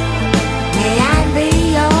confession, may I be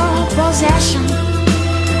your possession.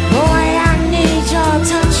 Boy, I need your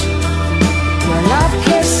touch, your love,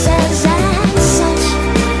 kisses and such.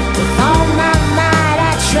 With all my might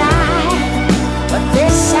I try, but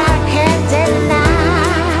this I can't deny.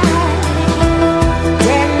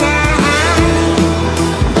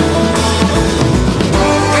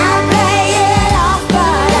 I play it off,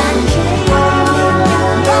 but I'm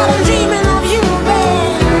dreaming of you,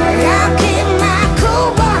 babe. I'll keep my cool,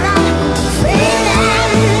 but I'm feeling.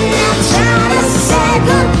 I'm trying to say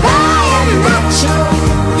goodbye and I choke,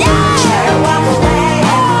 yeah. Try to walk away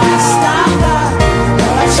and I stumble,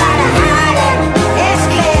 though I try to hide it, it's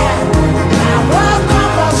clear. My world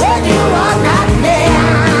crumbles when you are not near.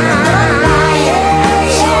 Goodbye, yeah,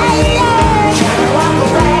 yeah, yeah. Try to walk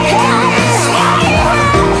away and I stumble,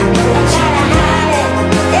 though I try to hide it,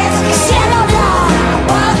 it's clear. No love,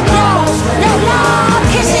 world crumbles, no love,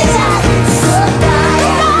 kisses and goodbye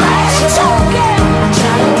and I choke.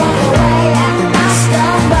 Try to walk away and I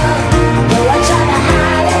stumble, though I try to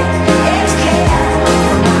hide it, it's clear.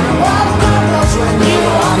 My world crumbles when you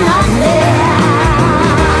are not near.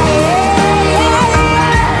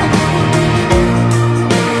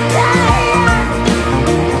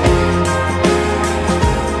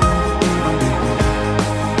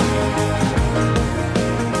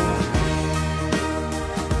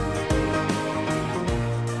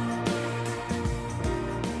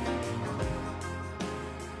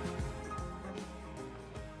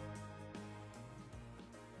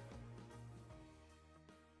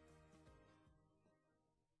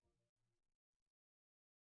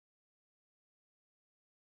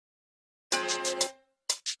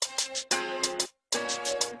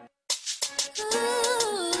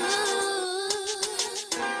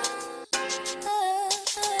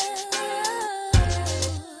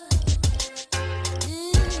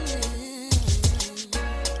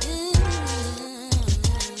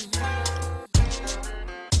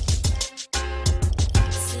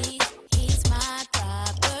 See, he's my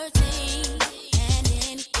property, and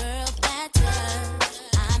any girl that touch,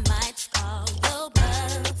 I might call your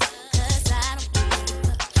bluff, 'cause I don't give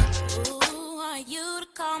a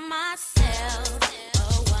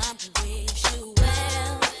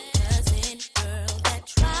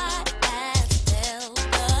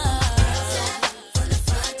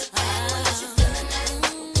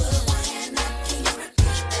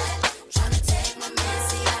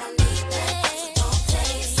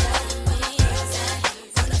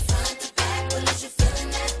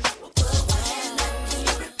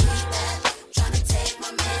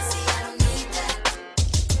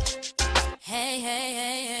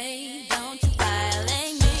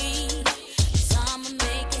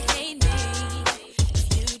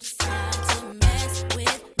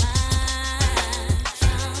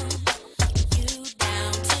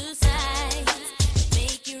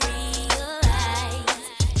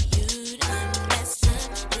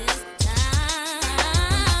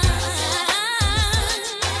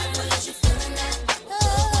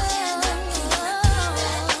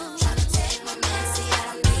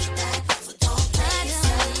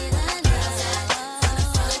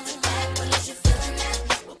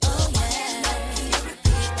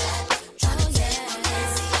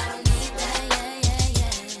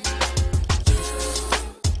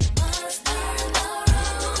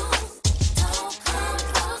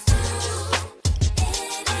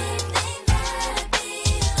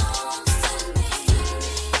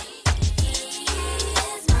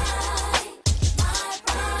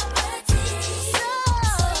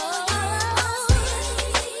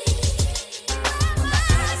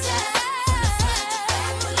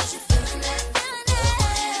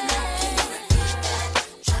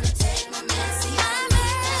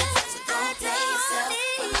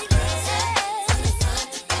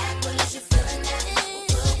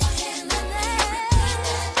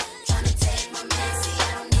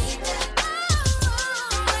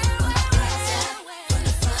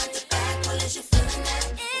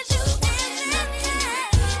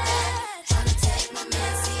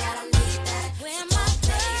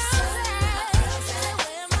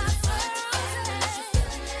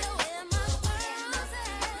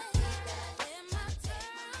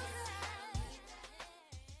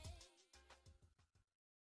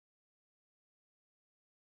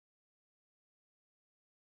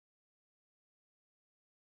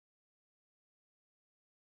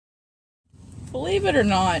Believe it or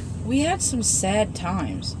not, we had some sad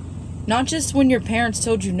times. Not just when your parents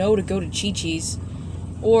told you no to go to Chi-Chi's,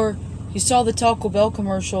 or you saw the Taco Bell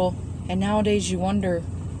commercial and nowadays you wonder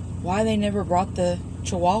why they never brought the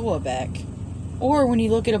Chihuahua back. Or when you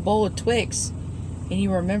look at a bowl of Twix and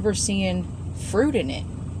you remember seeing fruit in it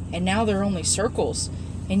and now they're only circles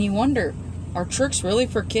and you wonder, are tricks really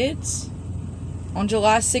for kids? On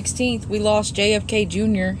July 16th, we lost JFK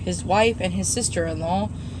Jr., his wife, and his sister-in-law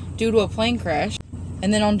due to a plane crash.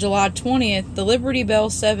 And then on July 20th, the Liberty Bell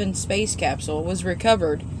 7 space capsule was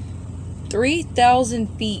recovered 3,000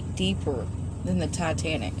 feet deeper than the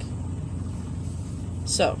Titanic.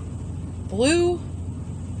 So, blue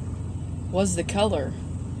was the color.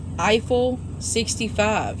 Eiffel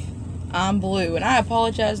 65. I'm blue. And I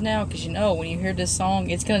apologize now because you know when you hear this song,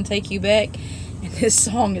 it's going to take you back. And this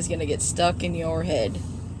song is going to get stuck in your head.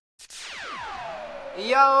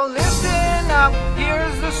 Yo, listen up,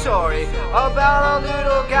 here's the story about a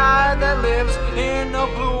little guy that lives in a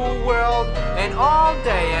blue world. And all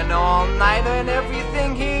day and all night and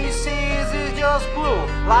everything he sees is just blue.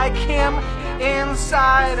 Like him,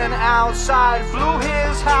 inside and outside. Blue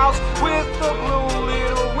his house with a blue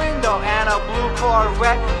little window and a blue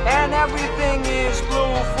Corvette. And everything is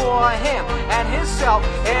blue for him and himself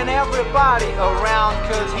and everybody around.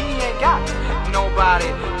 Cause he ain't got nobody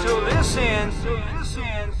to listen.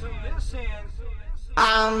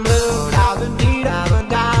 I'm blue, I've indeed, I've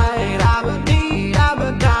died, I've indeed,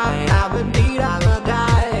 I've died, I've indeed, I've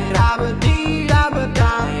died, I've indeed, I've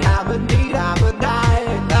died, I've indeed, I've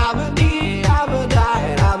died, I've indeed, I've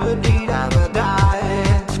died, I've indeed, I've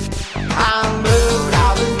died. I'm blue,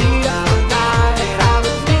 I've indeed, I've died, I've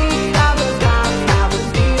indeed, I've died, I've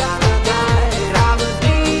indeed, I've died, I've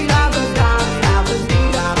indeed, I've died, I've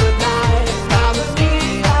indeed, I've died, I've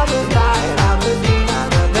indeed, I've died, I've indeed,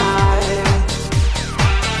 I've died.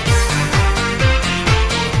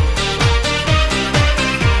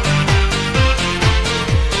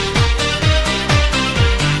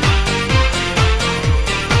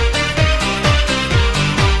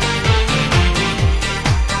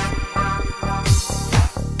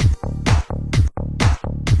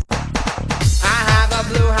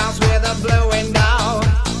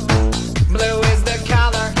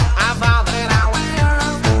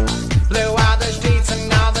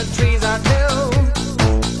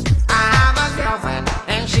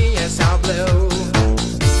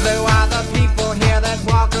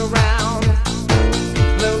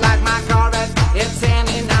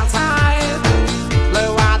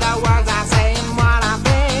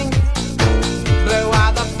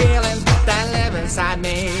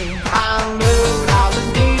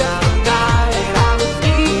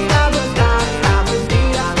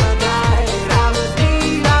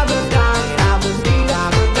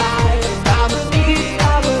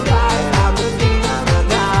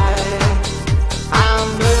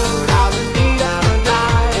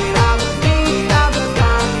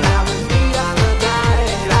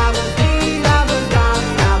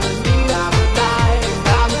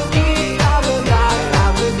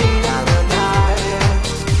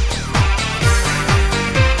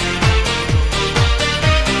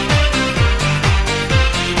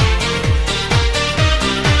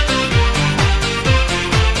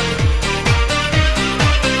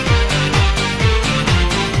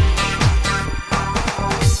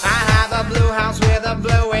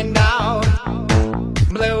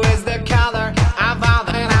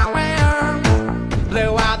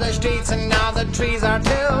 Trees are too.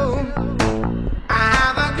 I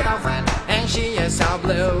have a girlfriend and she is so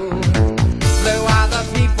blue. Blue are the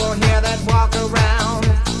people here that walk around.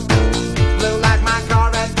 Blue like my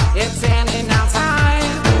Corvette, it's in and outside.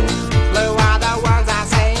 Blue are the words I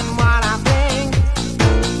say and what I think.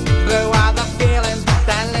 Blue are the feelings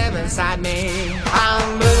that live inside me.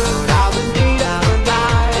 I'm blue, I've indeed, I've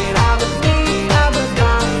died, I've indeed, I've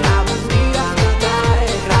died, I've indeed, I've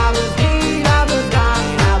died, I've indeed, I've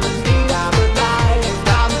died, I've indeed, I've died.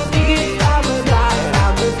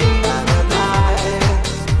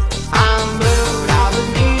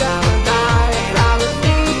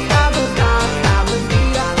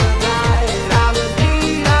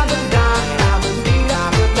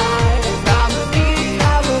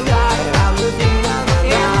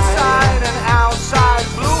 Inside and outside,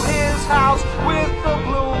 blue his house with a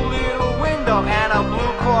blue little window and a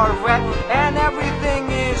blue Corvette. And everything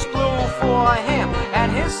is blue for him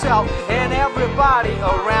and himself and everybody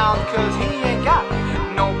around. Cause he ain't got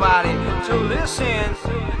nobody to listen.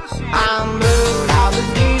 I'm blue, I've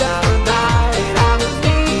indeed, I've died, I've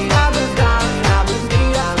indeed, I've died, I've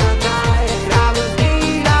indeed, I've died, I've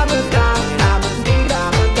indeed, I've died, I've indeed,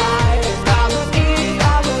 I've died, I've indeed,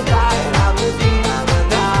 I've died, I've indeed.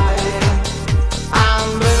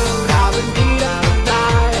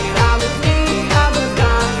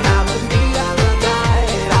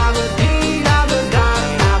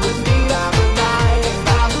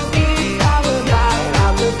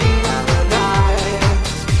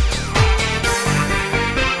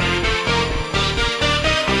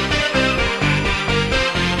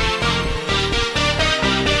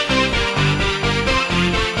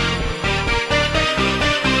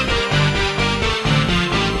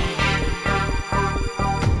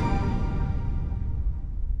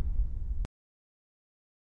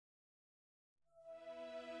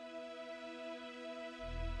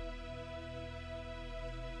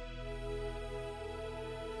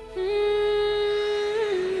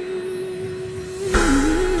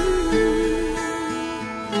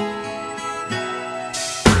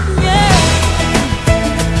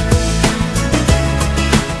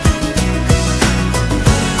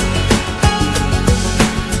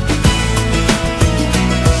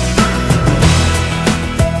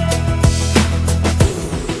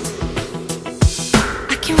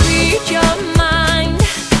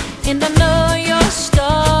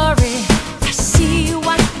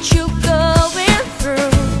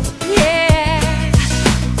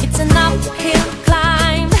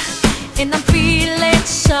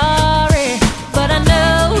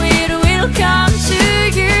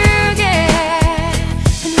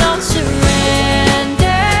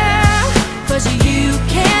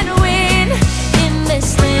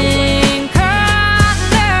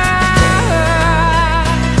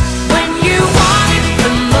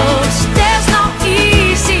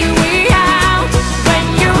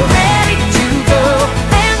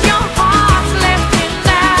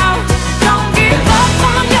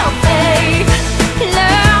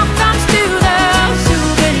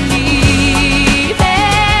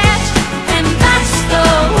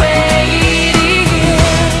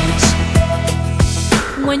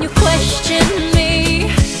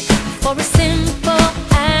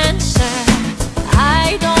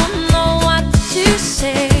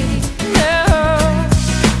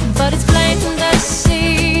 But it's plain to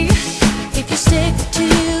see, if you stick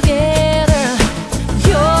together,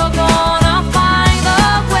 you're gonna find the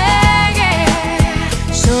way.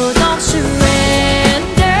 So don't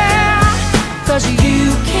surrender, 'cause you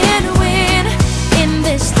can win in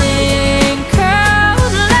this thing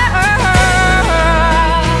called love.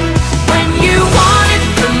 When you want it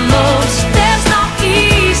the most, there's no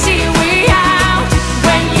easy way out.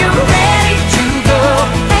 When you're ready to go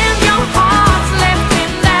and your heart's left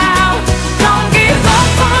in doubt, don't give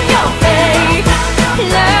up on your faith.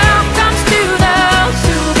 Love comes to those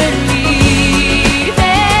who believe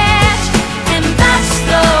it, and that's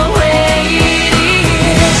the way it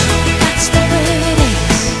is. That's the way it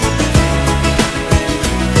is.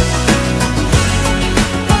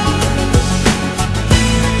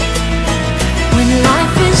 When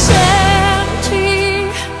life is empty,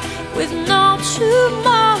 with no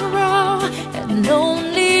tomorrow, and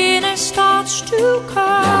loneliness starts to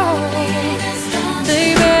call,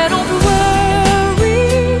 baby, don't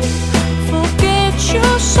worry, forget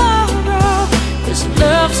your sorrow, 'cause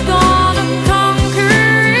love's gonna conquer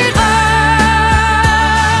it all.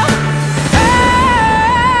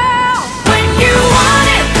 When you want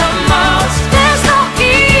it the most, there's no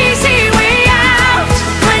easy way out.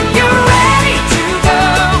 When you're ready to go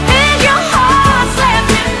and your heart's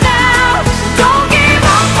left in doubt, don't give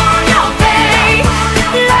up on your faith.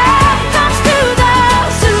 Love comes to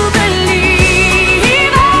those who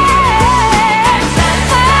believe it.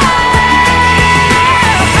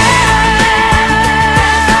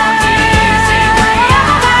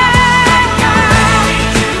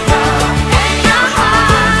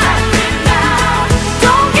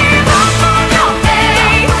 Don't give up on your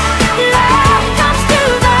faith. Love comes to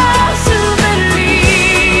those who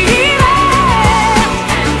believe it.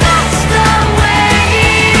 And that's the way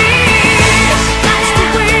it is. That's the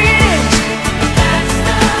way it is. That's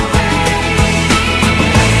the way it is.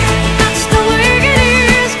 That's the way it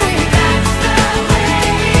is, baby. That's the way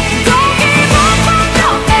it is. Don't give up on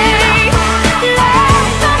your faith. Love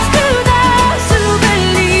comes to those who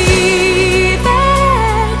believe it.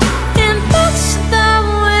 And that's the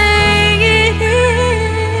way it is.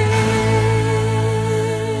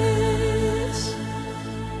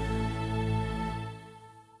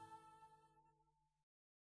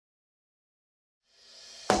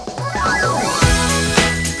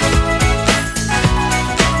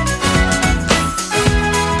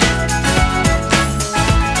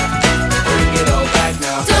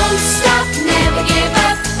 Don't stop, never give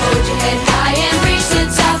up. Hold your head high and reach the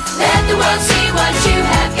top. Let the world see what you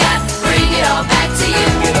have got. Bring it all back to you.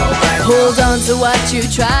 Hold on to what you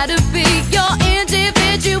try to be, your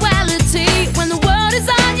individuality. When the world is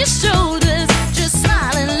on your shoulders, just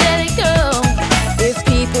smile and let it go. If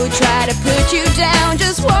people try to put you down,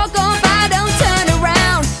 just walk on by, don't turn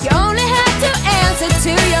around. You only have to answer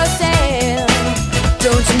to yourself.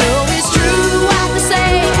 Don't you know it's true what they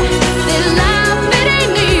say, that life it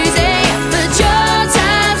ain't easy, but your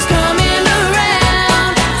time's coming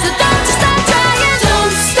around. So don't you stop trying.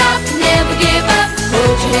 Don't stop, never give up.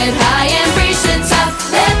 Hold your head high and reach the top.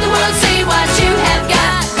 Let the world see what you have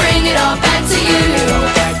got. Bring it all back to you.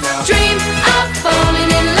 Dream of falling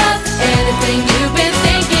in love. Anything you've been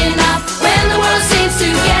thinking of. When the world seems to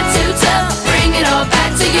get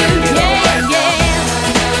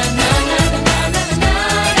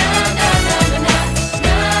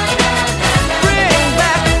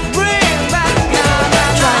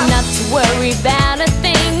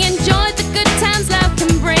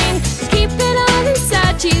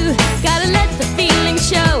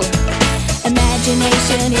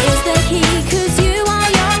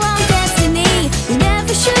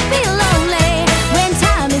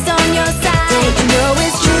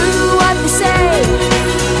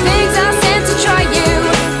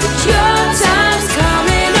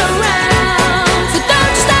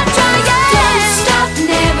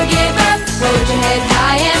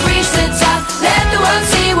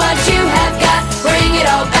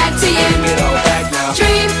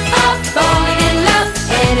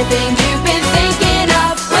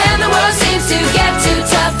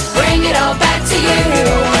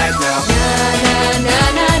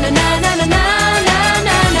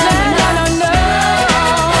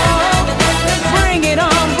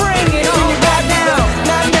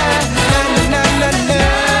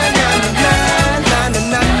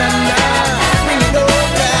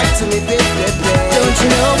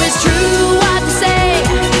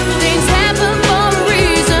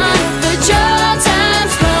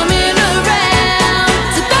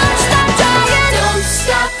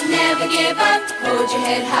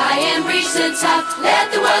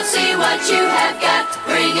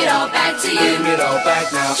you. Bring it all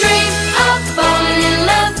back now. Dream of falling in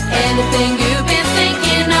love, anything you've been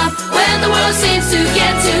thinking of. When the world seems to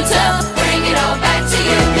get too tough, bring it all back to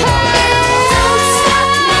you. Don't stop,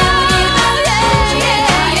 never give up. Hold your head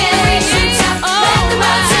high and reach the top. Let the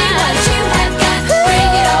world see what you have got.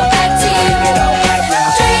 Bring it all back to you.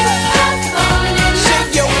 Dream of falling in love.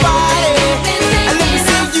 Shake your body. And let me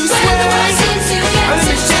see you When the world seems to get Let me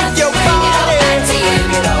too shake tough, your bring it all body. back to you.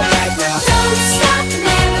 Bring it all back now. Don't stop,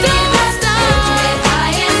 never give up. Hold your head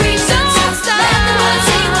high and reach the top. Let the world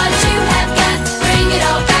see what you have got. Bring it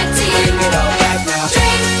all back to you. Bring it all back now.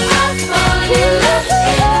 Dream of falling in love.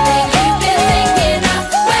 Anything you've been thinking of.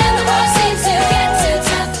 When the world seems to get too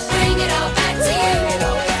tough, bring it all back to you.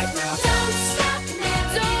 Don't stop,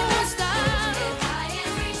 never give up. Hold your head high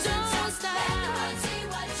and reach the top. Let the world see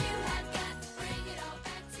what you have got. Bring it all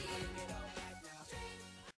back to you.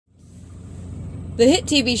 The hit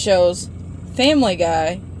TV shows Family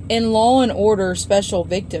Guy and Law and Order Special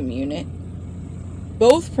Victim Unit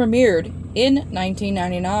both premiered in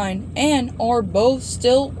 1999 and are both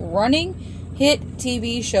still running hit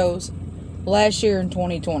TV shows last year in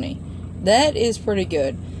 2020. That is pretty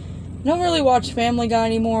good. I don't really watch Family Guy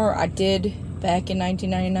anymore. I did back in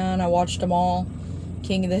 1999. I watched them all.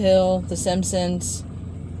 King of the Hill, The Simpsons.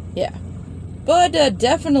 Yeah. But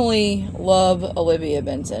definitely love Olivia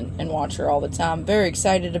Benson and watch her all the time. Very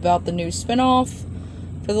excited about the new spinoff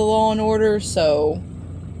for the Law and Order, so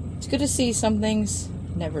it's good to see some things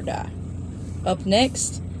never die. Up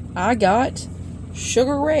next, I got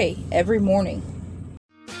Sugar Ray Every Morning.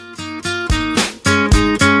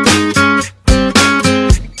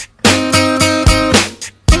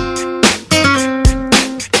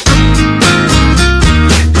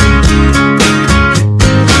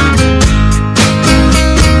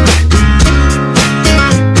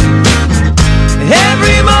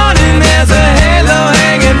 Every morning there's a halo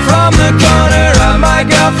hanging from the corner of my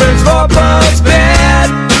girlfriend's 4-post bed.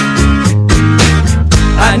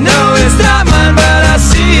 I know it's not mine, but I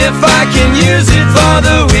see if I can use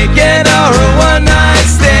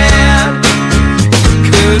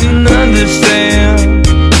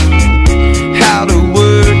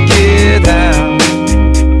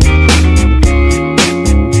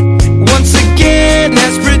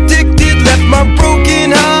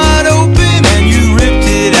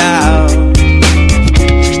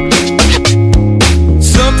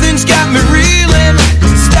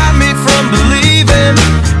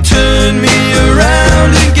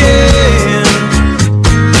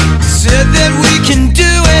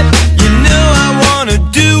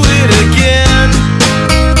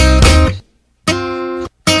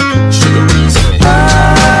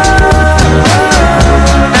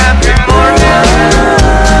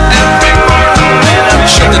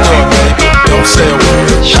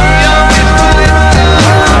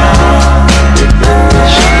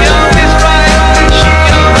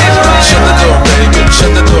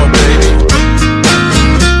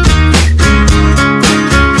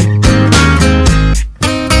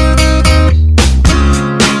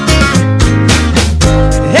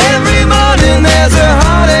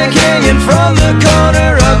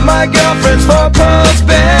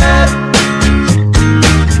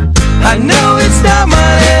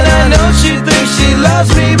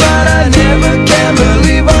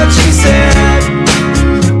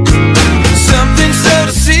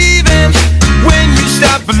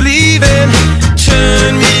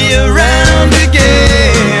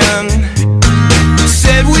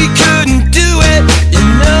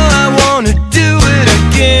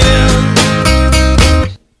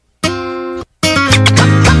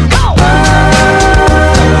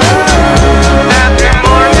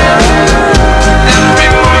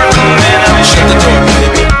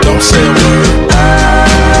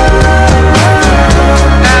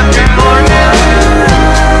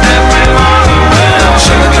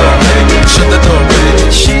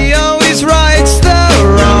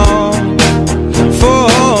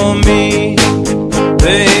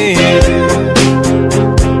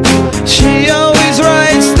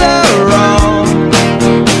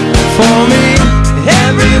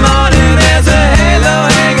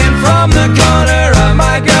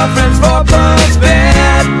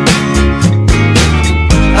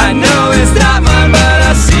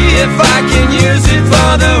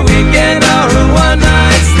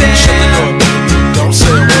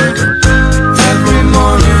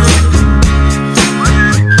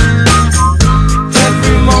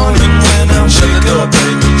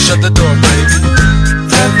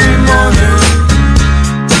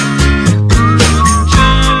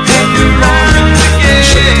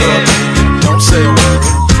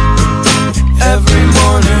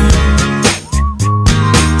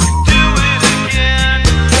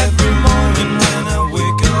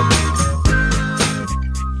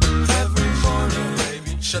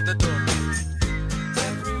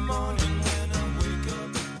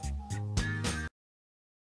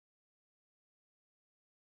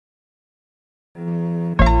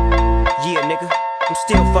Yeah, nigga, I'm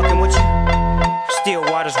still fucking with you. Still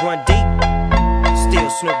waters run deep. Still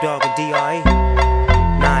Snoop Dogg and D.R.E.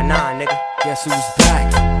 9-9, nigga. Guess who's back?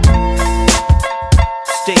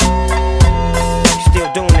 Still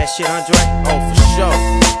doing that shit, Andre? Oh, for sure.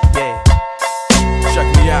 Yeah. Check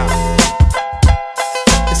me out.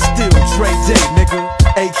 It's still Dre Day, nigga.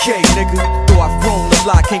 AK, nigga. Though I've grown a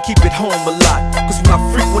lot, can't keep it home a lot. Cause when I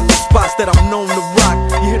frequent the spots that I'm known to rock,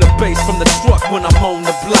 you hear the bass from the truck when I'm on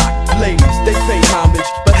the block. Ladies, they pay homage,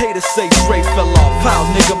 but haters say Dre fell off. How,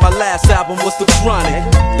 nigga, my last album was The Chronic.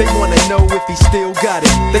 They wanna know if he still got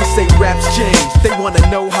it. They say raps changed, they wanna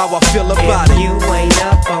know how I feel about it. You ain't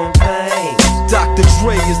up on things. Dr.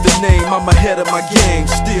 Dre is the name, I'm ahead of my game.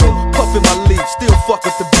 Still puffin' my leaf, still fuck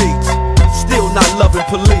with the beats. Still not loving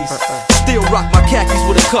police. Still rock my khakis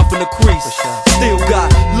with a cuff and a crease. Still got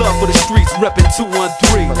love for the streets, reppin'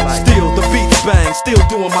 213. Still the beats bang, still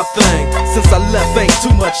doing my thing. Since I left, ain't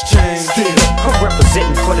too much change. Still, I'm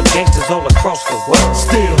representing for the gangsters all across the world.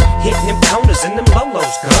 Still hitting them corners and them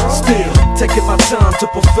lolos, girl. Still taking my time to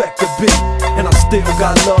perfect the beat, and I still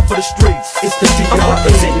got love for the streets. It's the D.R.E. I'm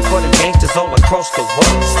representing for the gangsters all across the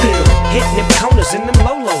world. Still hitting them corners and them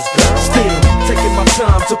lolos, girl. Still taking my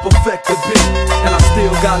time to perfect the beat, and I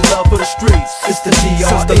still got love for the streets. It's the D.R.E.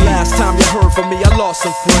 Since the last time you heard from me, I lost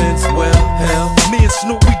some friends. Well, hell, me and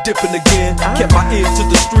Snoop, we dipping again. Kept my ear to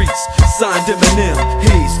the streets, signed Eminem.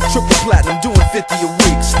 He's triple platinum, doing 50 a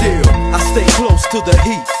week. Still, I stay close to the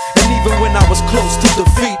heat, and even when I was close to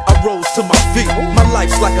defeat, I rose to my feet. My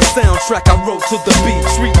life's like a soundtrack, I wrote to the beat.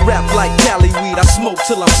 Street rap like Cali weed, I smoke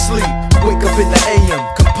till I'm sleep. Wake up in the AM,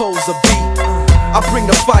 compose a beat. I bring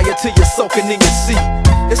the fire till you're soaking in your seat.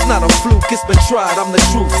 It's not a fluke, it's been tried, I'm the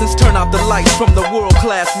truth. Since turn out the lights from the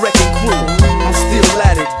world-class wrecking crew, I'm still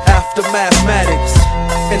at it, after mathematics.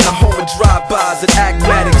 In the home of drive-bys and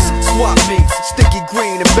acmatics, swap meets, sticky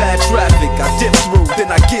green and bad traffic. I dip through, then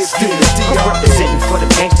I give you the D.R.E. I'm representing for the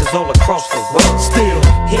gangsters all across the world. Still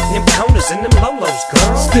hitting them corners and them lolos,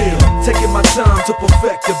 girl. Still taking my time to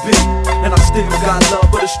perfect the beat, and I still got love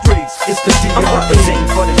for the streets. It's the D.R.E. I'm representing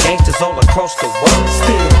for the gangsters all across the world.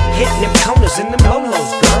 Still hitting them corners and them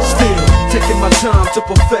lolos, girl. Still taking my time to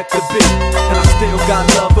perfect the beat, and I still got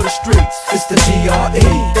love for the streets. It's the D.R.E.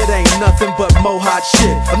 It ain't nothing but mo hot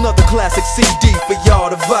shit. Another classic CD for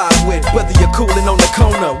y'all to vibe with. Whether you're coolin' on the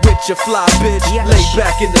corner with your fly bitch, lay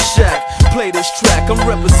back in the shack, play this track. I'm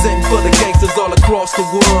representing for the gangsters all across the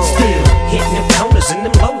world. Still hitting them corners and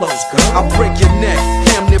them lolos, girl. I'll break your neck,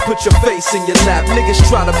 damn near put your face in your lap. Niggas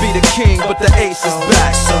try to be the king, but the ace is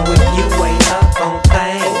back. So if you ain't up on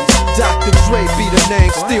things, Dr. Dre be the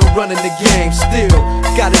name, still running the game. Still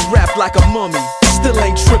got it wrapped like a mummy. Still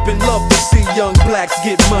ain't trippin', love to see young blacks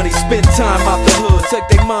get money. Spend time out the hood, take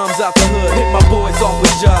their moms out the hood, hit my boys off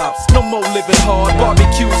with jobs. No more living hard,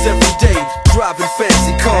 barbecues every day, driving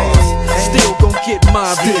fancy cars. Still gon' get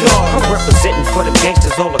mine regardless. I'm representing for the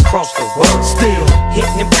gangsters all across the world. Still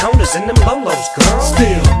hitting them corners and them lolos, girl.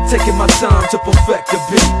 Still taking my time to perfect the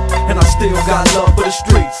beat, and I still got love for the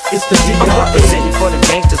streets. It's the D.R.E. I'm representing for the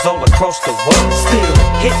gangsters all across the world. Still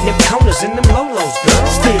hitting them corners and them lolos, girl.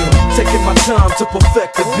 Still taking my time to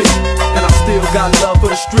perfect the beat, and I still got love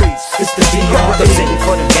for the streets. It's the D.R.E. I'm representing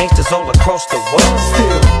for the gangsters all across the world.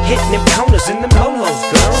 Still hitting them corners and them lolos,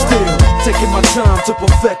 girl. Still taking my time to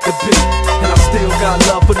perfect the beat, and I still got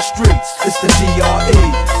love for the streets. It's the D.R.E.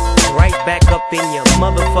 Right back up in your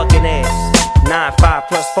motherfucking ass. 9-5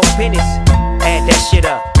 plus 4 pennies. Add that shit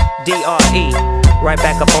up. D.R.E. Right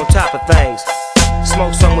back up on top of things.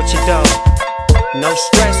 Smoke some with your dog. No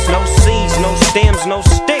stress, no seeds, no stems, no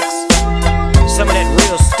sticks. Some of that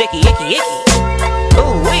real sticky, icky.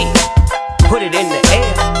 Ooh wee. Put it in the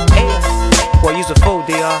air. Boy, use a fool,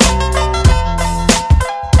 D.R.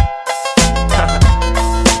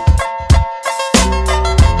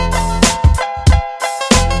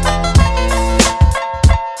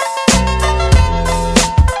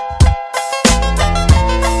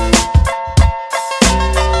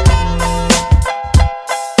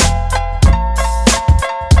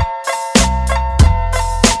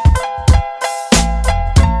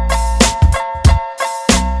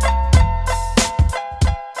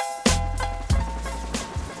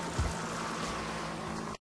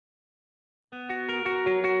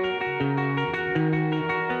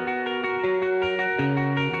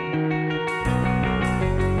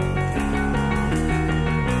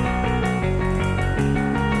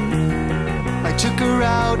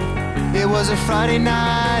 It was a Friday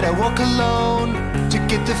night, I woke alone to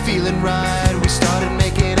get the feeling right. We started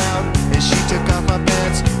making out and she took off my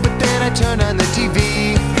pants, but then I turned on the TV,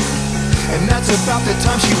 and that's about the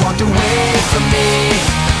time she walked away from me.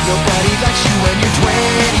 Nobody likes you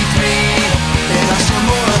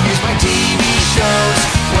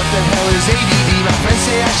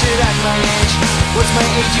my age? What's my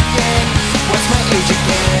age again? What's my age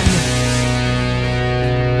again?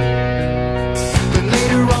 But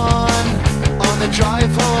later on the drive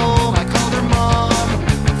home, I called her mom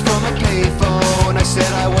from a payphone. I said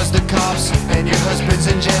I was the cops and your husband's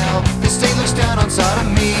in jail. The state looks down on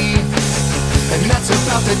sodomy, and that's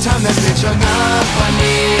about the time that bitch hung up on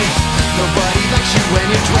me. Nobody likes you when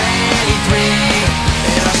you're 23,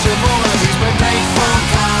 and I still roll on these my bank phone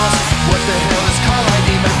calls. What the hell is call ID?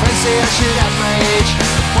 My friends say I should have my age.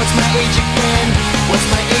 What's my age again? What's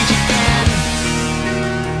my age again?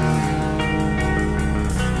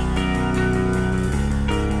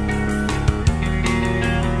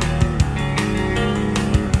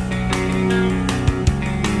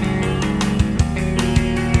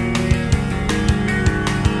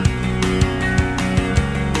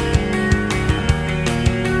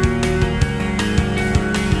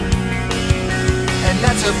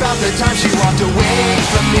 About the time she walked away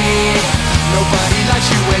from me. Nobody likes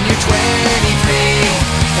you when you're 23,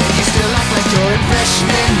 and you still act like you're in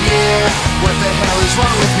freshman year. What the hell is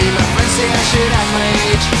wrong with me? My friends say I should act my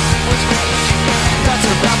age. What's my age? That's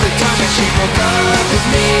about the time that she broke up with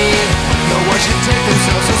me. No one should take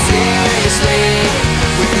themselves so seriously,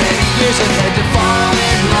 with many years ahead to fall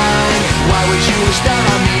in line. Why would you wish that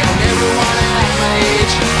on me? I never wanna act my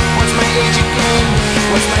age. What's my age again?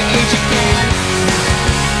 What's my age again?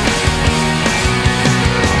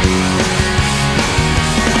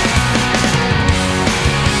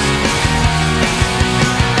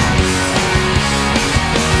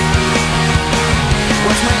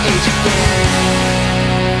 What's my age again?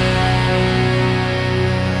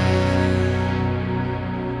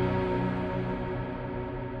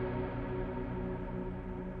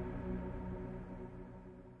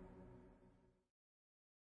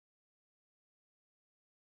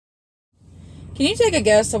 Can you take a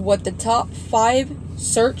guess of what the top 5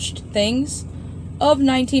 searched things of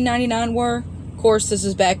 1999 were? Of course, this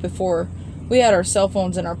is back before we had our cell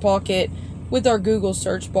phones in our pocket with our Google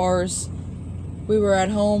search bars. We were at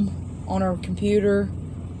home on our computer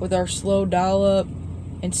with our slow dial-up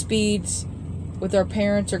and speeds, with our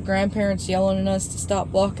parents or grandparents yelling at us to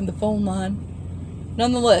stop blocking the phone line.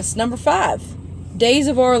 Nonetheless, number 5, Days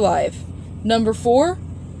of Our Life. Number 4,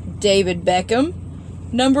 David Beckham.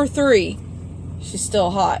 Number 3, she's still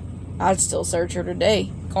hot. I'd still search her today,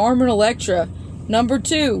 Carmen Electra. Number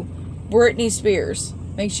 2, Britney Spears.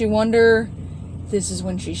 Makes you wonder if this is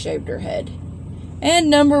when she shaved her head. And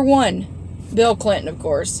number 1, Bill Clinton, of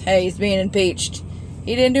course. Hey, he's being impeached.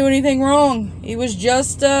 He didn't do anything wrong. He was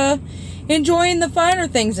just enjoying the finer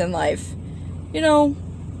things in life. You know,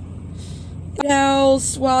 the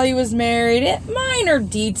house while he was married. Minor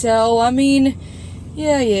detail. I mean,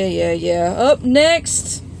 yeah. Up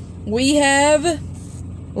next, we have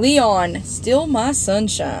Leon, Still My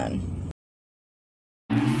Sunshine.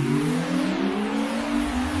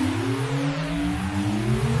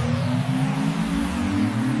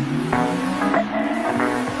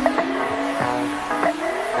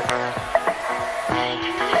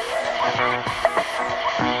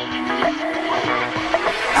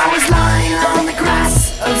 I was lying on the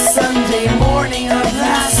grass a Sunday morning of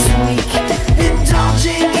last week,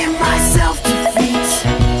 indulging in my self-defeat.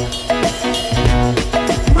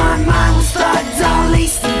 My mind was thugged, all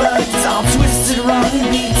laced and bugged, all twisted, wrong and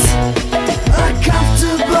beat.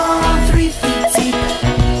 Uncomfortable, 3 feet deep.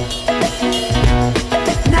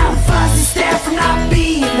 Now the fuzzy stare from not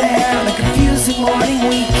being there on a confusing morning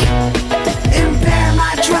week impair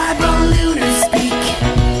my tribal lunar speak.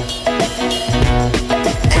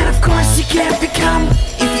 You can't become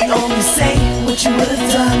if you only say what you would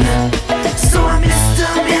have done. So I missed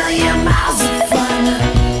a million miles of fun.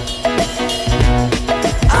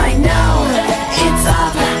 I know it's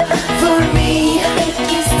up for me. If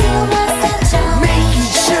you steal my sunshine, making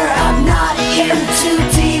sure I'm not in too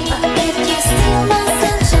deep. If you steal my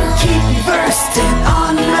sunshine, keep me bursting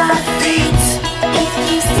on my feet. If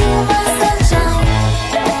you steal my sunshine.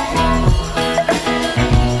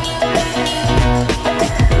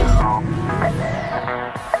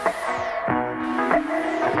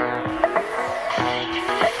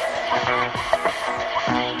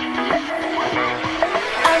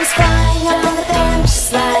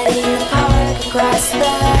 Sliding the park across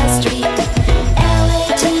the street,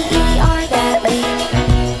 Later that week.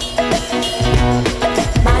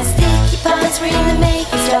 My sticky paws were in the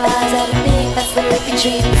making straws at a big fast slurping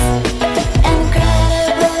treats.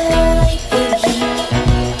 Incredibly late for the heat.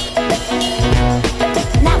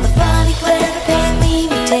 Now the funny glare of pain me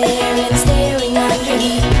tearing, staring under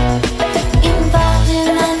heat, involved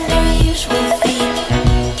in unusual feet.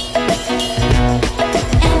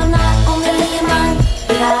 And I'm not only a monk,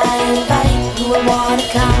 but I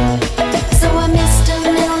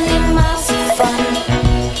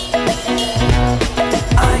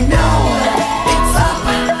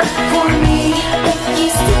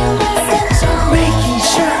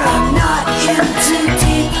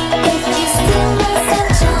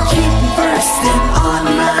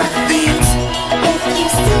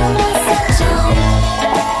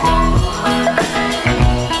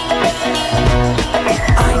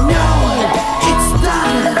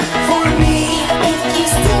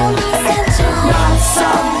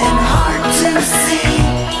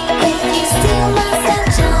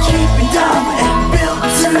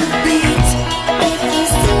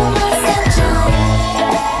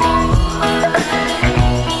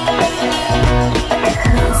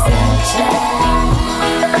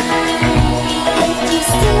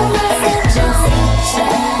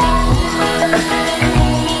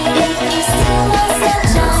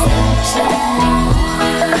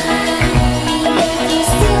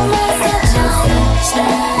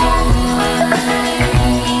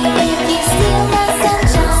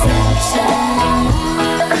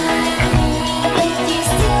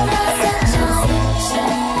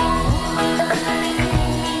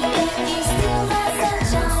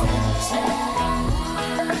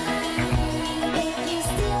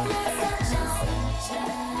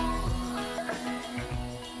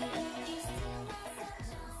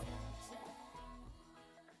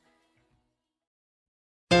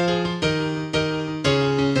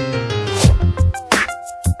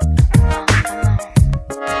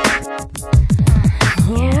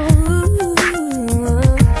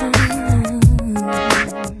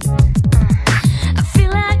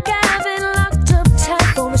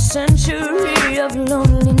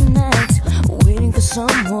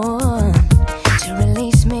someone to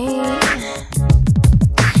release me.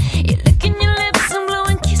 You're licking your lips and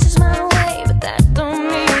blowing kisses my way, but that don't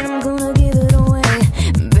mean I'm gonna give it away,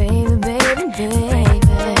 baby, baby, baby.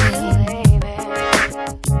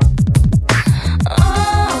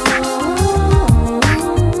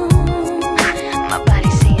 My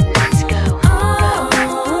body's saying let's go,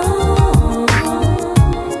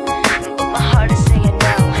 but my heart is saying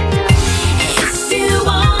no. If you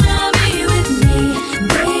wanna be with me,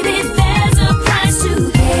 baby, there's a price to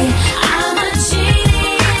pay. I'm a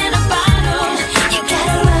genie in a bottle. You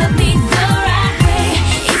gotta rub me the right way.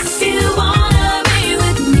 If you wanna be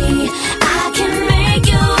with me, I can make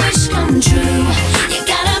your wish come true. You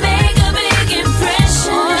gotta make a big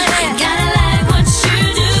impression. You gotta like what you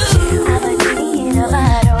do. I'm a genie in a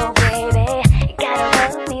bottle, baby. You gotta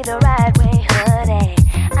rub me the right way, honey.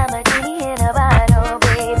 I'm a genie in a bottle,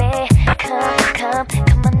 baby.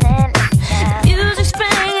 Come on and music's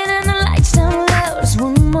playing and the lights down low. Just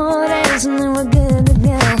one more dance and then we're good to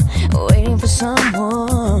go. Waiting for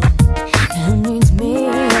someone who needs me.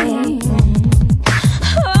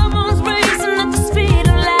 Hormones racing at the speed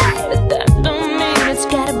of light, but that don't mean it's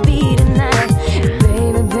gotta be tonight,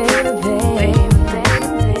 baby, baby, baby, baby,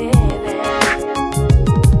 baby.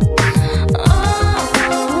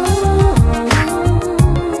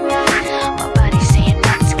 My body's saying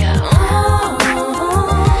let's go,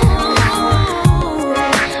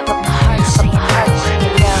 but my heart's saying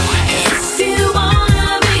no. If you wanna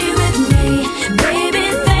be with me, baby,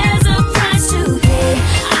 there's a price to pay.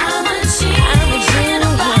 I'm a genie in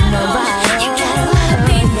a bottle. You gotta rub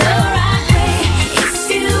me the right way. If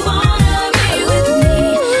you wanna be with me,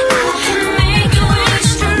 I can make your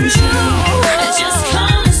wish come true. Just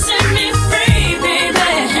come and set me free, baby,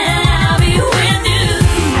 and I'll be with you.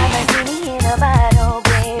 I'm a genie in a bottle,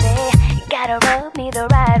 baby. You gotta rub me the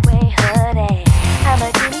right way, honey. I'm a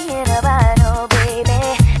genie in a bottle, baby.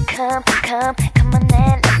 Come on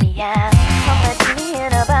and let me out. I'm a genie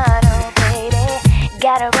in a bottle, baby.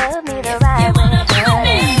 Gotta rub me the right way,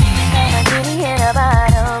 honey. I'm a genie in a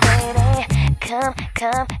bottle, baby.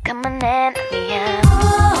 Come on and let me out.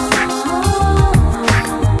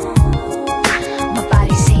 My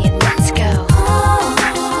body's saying let's go,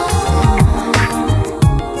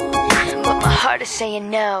 but my heart is saying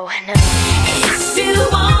no, no. If you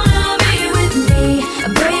wanna be with me,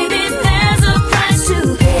 baby, there's a price to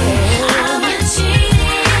pay. I'm a genie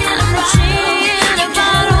in a bottle. You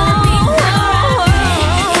gotta rub me the right way.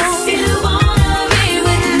 If you wanna be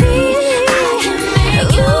with me, I can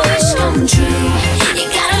make your wish come true. You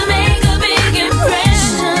gotta make a big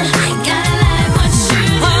impression. You gotta like what you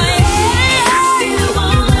do. If you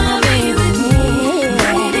wanna be with me,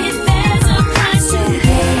 baby, there's a price to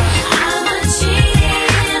pay. I'm a genie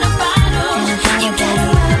in a bottle. You gotta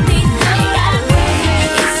rub me the right way.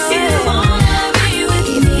 If you wanna be with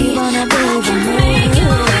me, I can make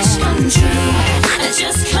your wish come true.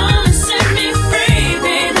 Just come and set me free,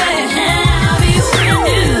 baby, and I'll be with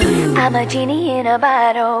you. I'm a genie in a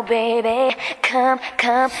bottle, baby. Come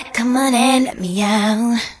on and let me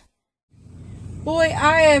out. Boy,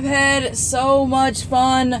 I have had so much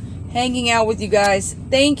fun hanging out with you guys.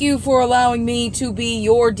 Thank you for allowing me to be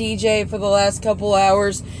your DJ for the last couple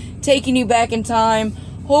hours, taking you back in time,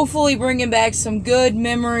 hopefully bringing back some good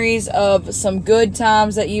memories of some good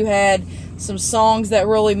times that you had, some songs that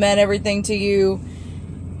really meant everything to you.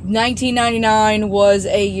 1999 was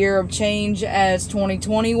a year of change, as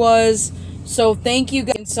 2020 was. So thank you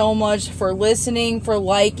guys so much for listening, for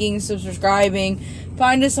liking, subscribing.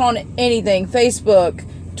 Find us on anything, Facebook,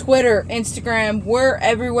 Twitter, Instagram. We're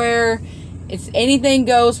everywhere. It's Anything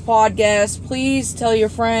Goes Podcast. Please tell your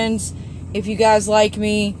friends if you guys like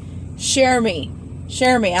me. Share me.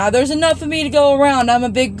 There's enough of me to go around. I'm a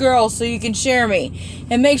big girl, so you can share me.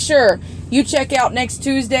 And make sure you check out next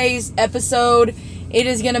Tuesday's episode. It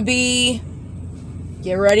is going to be,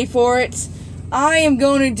 get ready for it, I am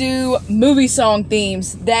going to do movie song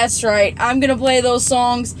themes. That's right. I'm going to play those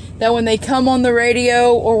songs that when they come on the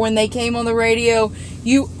radio, or when they came on the radio,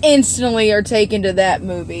 you instantly are taken to that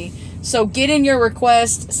movie. So get in your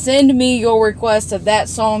request. Send me your request of that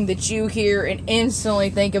song that you hear and instantly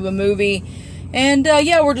think of a movie. And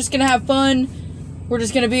yeah, we're just going to have fun. We're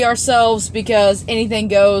just going to be ourselves, because anything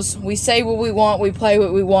goes. We say what we want. We play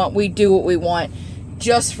what we want. We do what we want.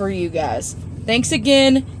 Just for you guys. Thanks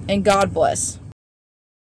again, and God bless.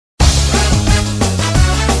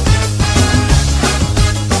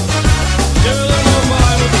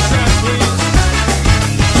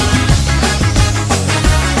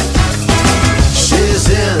 She's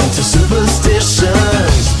into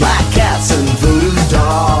superstitions, black cats and voodoo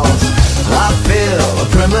dolls. I feel a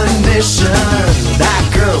premonition. sensation. That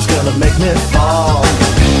girl's gonna make me fall.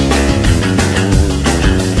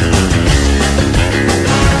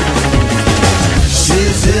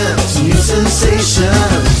 She's into new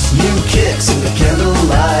sensations, new kicks in the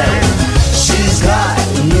candlelight. She's got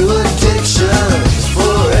new addictions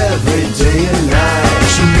for every day and night.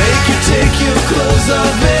 She'll make you take your clothes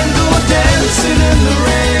off and go dancing in the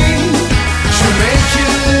rain. She'll make you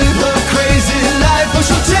live a crazy life, but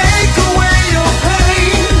she'll take away your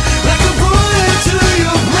pain like a bullet to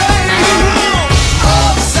your brain.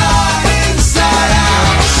 Upside, inside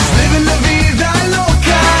out, she's living la vida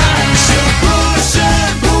loca. She'll push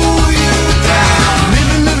and pull you down,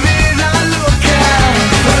 living la vida loca.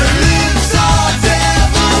 Her lips are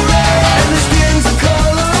devil red and her skin's a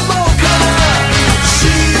color mocha.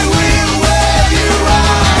 She will wear you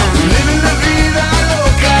out, living la vida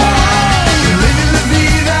loca. Living la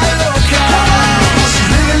vida loca. She's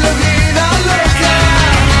living la vida loca.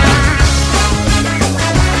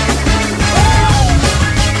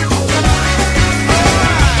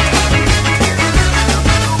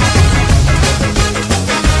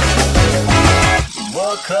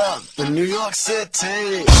 Woke up in New York City,